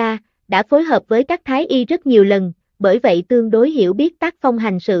cung ra, đã phối hợp với các thái y rất nhiều lần, bởi vậy tương đối hiểu biết tác phong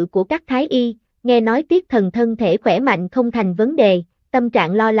hành sự của các thái y, nghe nói Tiết Thần thân thể khỏe mạnh không thành vấn đề, tâm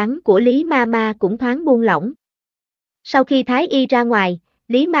trạng lo lắng của Lý Mama cũng thoáng buông lỏng. Sau khi thái y ra ngoài,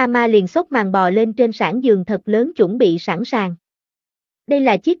 Lý Mama liền xốc màn bò lên trên sảng giường thật lớn chuẩn bị sẵn sàng. Đây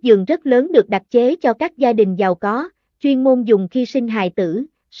là chiếc giường rất lớn được đặt chế cho các gia đình giàu có, chuyên môn dùng khi sinh hài tử,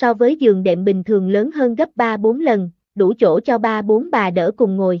 so với giường đệm bình thường lớn hơn gấp 3-4 lần, đủ chỗ cho 3-4 bà đỡ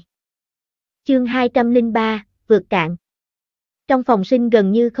cùng ngồi. Chương 203, vượt cạn. Trong phòng sinh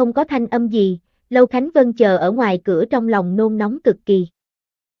gần như không có thanh âm gì, Lâu Khánh Vân chờ ở ngoài cửa trong lòng nôn nóng cực kỳ.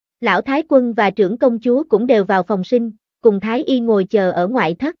 Lão Thái Quân và trưởng công chúa cũng đều vào phòng sinh, cùng Thái Y ngồi chờ ở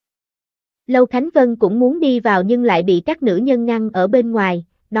ngoại thất. Lâu Khánh Vân cũng muốn đi vào nhưng lại bị các nữ nhân ngăn ở bên ngoài,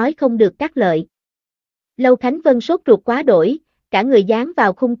 nói không được cắt lợi. Lâu Khánh Vân sốt ruột quá đổi, cả người dán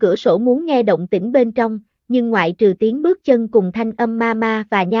vào khung cửa sổ muốn nghe động tĩnh bên trong, nhưng ngoại trừ tiếng bước chân cùng thanh âm mama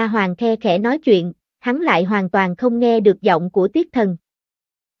và nha hoàn khe khẽ nói chuyện, hắn lại hoàn toàn không nghe được giọng của Tiết Thần.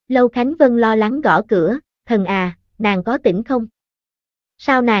 Lâu Khánh Vân lo lắng gõ cửa, thần à, nàng có tỉnh không?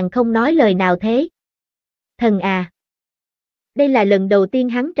 Sao nàng không nói lời nào thế? Thần à. Đây là lần đầu tiên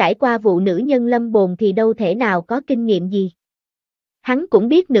hắn trải qua vụ nữ nhân lâm bồn thì đâu thể nào có kinh nghiệm gì. Hắn cũng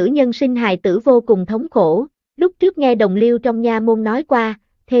biết nữ nhân sinh hài tử vô cùng thống khổ, lúc trước nghe đồng liêu trong nha môn nói qua,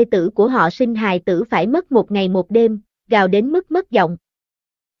 thê tử của họ sinh hài tử phải mất 1 ngày 1 đêm, gào đến mức mất giọng.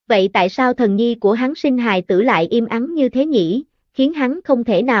 Vậy tại sao thần nhi của hắn sinh hài tử lại im ắng như thế nhỉ, khiến hắn không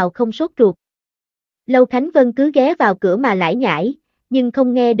thể nào không sốt ruột. Lâu Khánh Vân cứ ghé vào cửa mà lải nhải, nhưng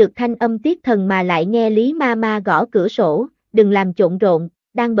không nghe được thanh âm Tiết Thần mà lại nghe Lý Mama gõ cửa sổ, đừng làm trộn rộn,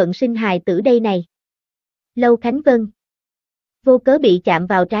 đang bận sinh hài tử đây này. Lâu Khánh Vân vô cớ bị chạm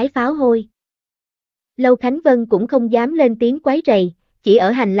vào trái pháo hôi. Lâu Khánh Vân cũng không dám lên tiếng quấy rầy, chỉ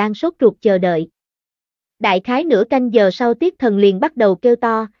ở hành lang sốt ruột chờ đợi. Đại khái nửa canh giờ sau Tiết Thần liền bắt đầu kêu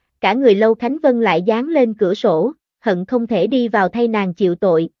to, cả người Lâu Khánh Vân lại dán lên cửa sổ, hận không thể đi vào thay nàng chịu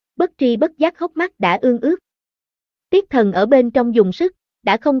tội, bất tri bất giác hốc mắt đã ương ướt. Tiết Thần ở bên trong dùng sức,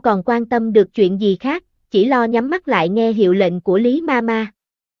 đã không còn quan tâm được chuyện gì khác, chỉ lo nhắm mắt lại nghe hiệu lệnh của Lý Mama.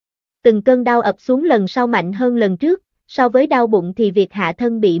 Từng cơn đau ập xuống lần sau mạnh hơn lần trước, so với đau bụng thì việc hạ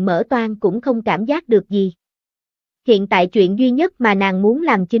thân bị mở toang cũng không cảm giác được gì. Hiện tại chuyện duy nhất mà nàng muốn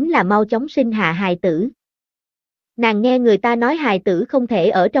làm chính là mau chóng sinh hạ hài tử. Nàng nghe người ta nói hài tử không thể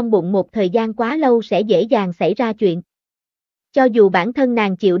ở trong bụng một thời gian quá lâu sẽ dễ dàng xảy ra chuyện. Cho dù bản thân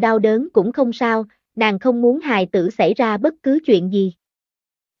nàng chịu đau đớn cũng không sao, nàng không muốn hài tử xảy ra bất cứ chuyện gì.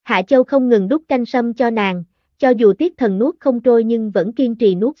 Hạ Châu không ngừng đút canh sâm cho nàng, cho dù Tiết Thần nuốt không trôi nhưng vẫn kiên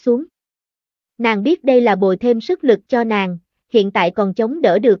trì nuốt xuống. Nàng biết đây là bồi thêm sức lực cho nàng, hiện tại còn chống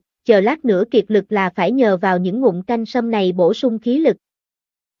đỡ được, chờ lát nữa kiệt lực là phải nhờ vào những ngụm canh sâm này bổ sung khí lực.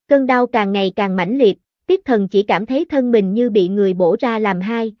 Cơn đau càng ngày càng mãnh liệt, Tiết Thần chỉ cảm thấy thân mình như bị người bổ ra làm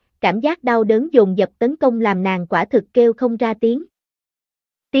hai, cảm giác đau đớn dồn dập tấn công làm nàng quả thực kêu không ra tiếng.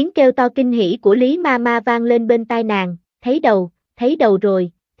 Tiếng kêu to kinh hỉ của Lý Mama vang lên bên tai nàng, thấy đầu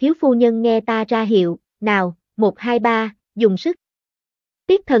rồi, thiếu phu nhân nghe ta ra hiệu, nào, 1 2 3, dùng sức.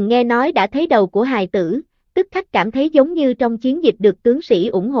 Tiết Thần nghe nói đã thấy đầu của hài tử, tức khắc cảm thấy giống như trong chiến dịch được tướng sĩ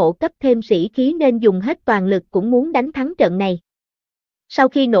ủng hộ cấp thêm sĩ khí nên dùng hết toàn lực cũng muốn đánh thắng trận này. Sau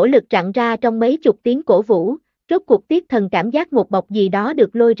khi nỗ lực rặn ra trong mấy chục tiếng cổ vũ, rốt cuộc Tiết Thần cảm giác một bọc gì đó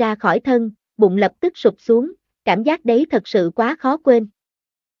được lôi ra khỏi thân, bụng lập tức sụp xuống, cảm giác đấy thật sự quá khó quên.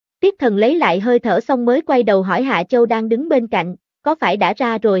 Tiết Thần lấy lại hơi thở xong mới quay đầu hỏi Hạ Châu đang đứng bên cạnh, có phải đã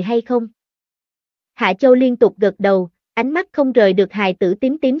ra rồi hay không? Hạ Châu liên tục gật đầu, Ánh mắt không rời được hài tử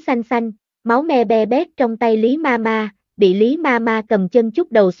tím tím xanh xanh, máu me be bét trong tay Lý Mama, bị Lý Mama cầm chân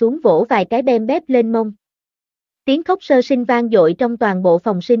chúc đầu xuống vỗ vài cái bem bép lên mông. Tiếng khóc sơ sinh vang dội trong toàn bộ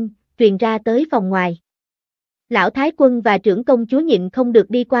phòng sinh, truyền ra tới phòng ngoài. Lão Thái Quân và trưởng công chúa nhịn không được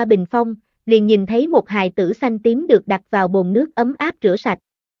đi qua bình phong, liền nhìn thấy một hài tử xanh tím được đặt vào bồn nước ấm áp rửa sạch.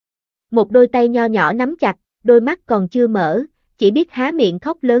 Một đôi tay nho nhỏ nắm chặt, đôi mắt còn chưa mở, chỉ biết há miệng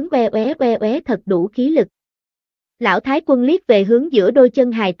khóc lớn oe oé thật đủ khí lực. Lão Thái Quân liếc về hướng giữa đôi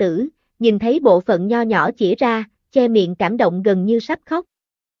chân hài tử, nhìn thấy bộ phận nho nhỏ chỉ ra, che miệng cảm động gần như sắp khóc.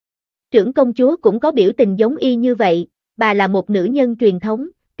 Trưởng công chúa cũng có biểu tình giống y như vậy, bà là một nữ nhân truyền thống,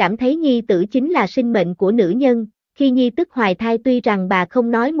 cảm thấy nhi tử chính là sinh mệnh của nữ nhân, khi nhi tức hoài thai tuy rằng bà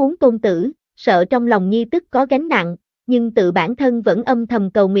không nói muốn tôn tử, sợ trong lòng nhi tức có gánh nặng, nhưng tự bản thân vẫn âm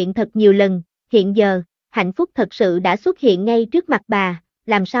thầm cầu nguyện thật nhiều lần, hiện giờ, hạnh phúc thật sự đã xuất hiện ngay trước mặt bà,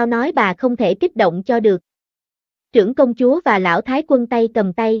 làm sao nói bà không thể kích động cho được. Trưởng công chúa và lão Thái Quân tay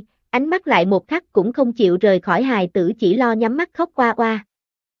cầm tay, ánh mắt lại một khắc cũng không chịu rời khỏi hài tử, chỉ lo nhắm mắt khóc oa oa.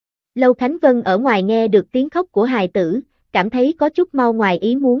 Lâu Khánh Vân ở ngoài nghe được tiếng khóc của hài tử, cảm thấy có chút mau ngoài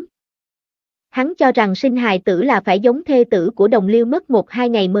ý muốn. Hắn cho rằng sinh hài tử là phải giống thê tử của đồng liêu mất 1-2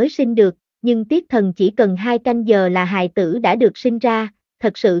 ngày mới sinh được, nhưng tiếc thần chỉ cần 2 canh giờ là hài tử đã được sinh ra,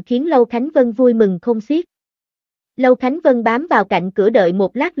 thật sự khiến Lâu Khánh Vân vui mừng không xiết. Lâu Khánh Vân bám vào cạnh cửa đợi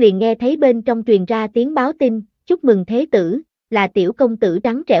một lát liền nghe thấy bên trong truyền ra tiếng báo tin, chúc mừng thế tử, là tiểu công tử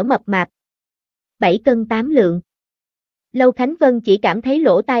trắng trẻo mập mạp. 7 cân 8 lượng. Lâu Khánh Vân chỉ cảm thấy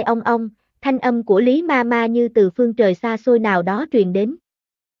lỗ tai ong ong, thanh âm của Lý Mama như từ phương trời xa xôi nào đó truyền đến.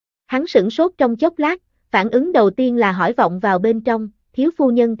 Hắn sửng sốt trong chốc lát, phản ứng đầu tiên là hỏi vọng vào bên trong, thiếu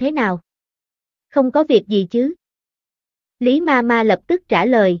phu nhân thế nào? Không có việc gì chứ? Lý Mama lập tức trả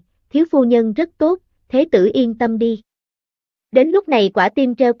lời, thiếu phu nhân rất tốt, thế tử yên tâm đi. Đến lúc này quả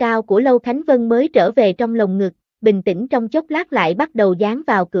tim treo cao của Lâu Khánh Vân mới trở về trong lồng ngực, bình tĩnh trong chốc lát lại bắt đầu dán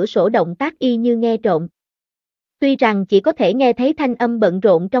vào cửa sổ động tác y như nghe trộm. Tuy rằng chỉ có thể nghe thấy thanh âm bận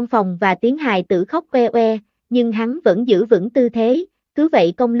rộn trong phòng và tiếng hài tử khóc oe oe, nhưng hắn vẫn giữ vững tư thế, cứ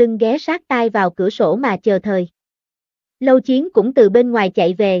vậy cong lưng ghé sát tai vào cửa sổ mà chờ thời. Lâu Chiến cũng từ bên ngoài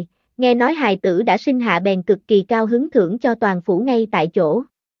chạy về, nghe nói hài tử đã sinh hạ bèn cực kỳ cao hứng thưởng cho toàn phủ ngay tại chỗ.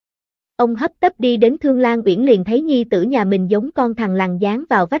 Ông hấp tấp đi đến Thương Lan Uyển liền thấy nhi tử nhà mình giống con thằn lằn dán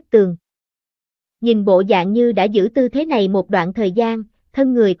vào vách tường. Nhìn bộ dạng như đã giữ tư thế này một đoạn thời gian,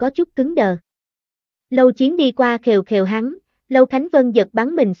 thân người có chút cứng đờ. Lâu Chiến đi qua khều khều hắn, Lâu Khánh Vân giật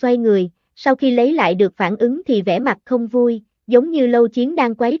bắn mình xoay người, sau khi lấy lại được phản ứng thì vẻ mặt không vui, giống như Lâu Chiến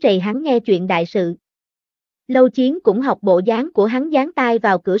đang quấy rầy hắn nghe chuyện đại sự. Lâu Chiến cũng học bộ dáng của hắn dán tai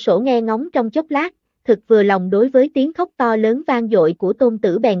vào cửa sổ nghe ngóng trong chốc lát, thực vừa lòng đối với tiếng khóc to lớn vang dội của tôn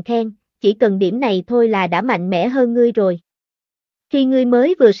tử bèn khen, chỉ cần điểm này thôi là đã mạnh mẽ hơn ngươi rồi. Khi ngươi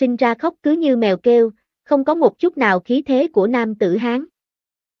mới vừa sinh ra khóc cứ như mèo kêu, không có một chút nào khí thế của nam tử Hán.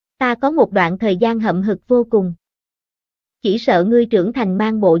 Ta có một đoạn thời gian hậm hực vô cùng. Chỉ sợ ngươi trưởng thành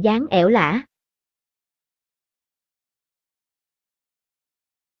mang bộ dáng ẻo lả.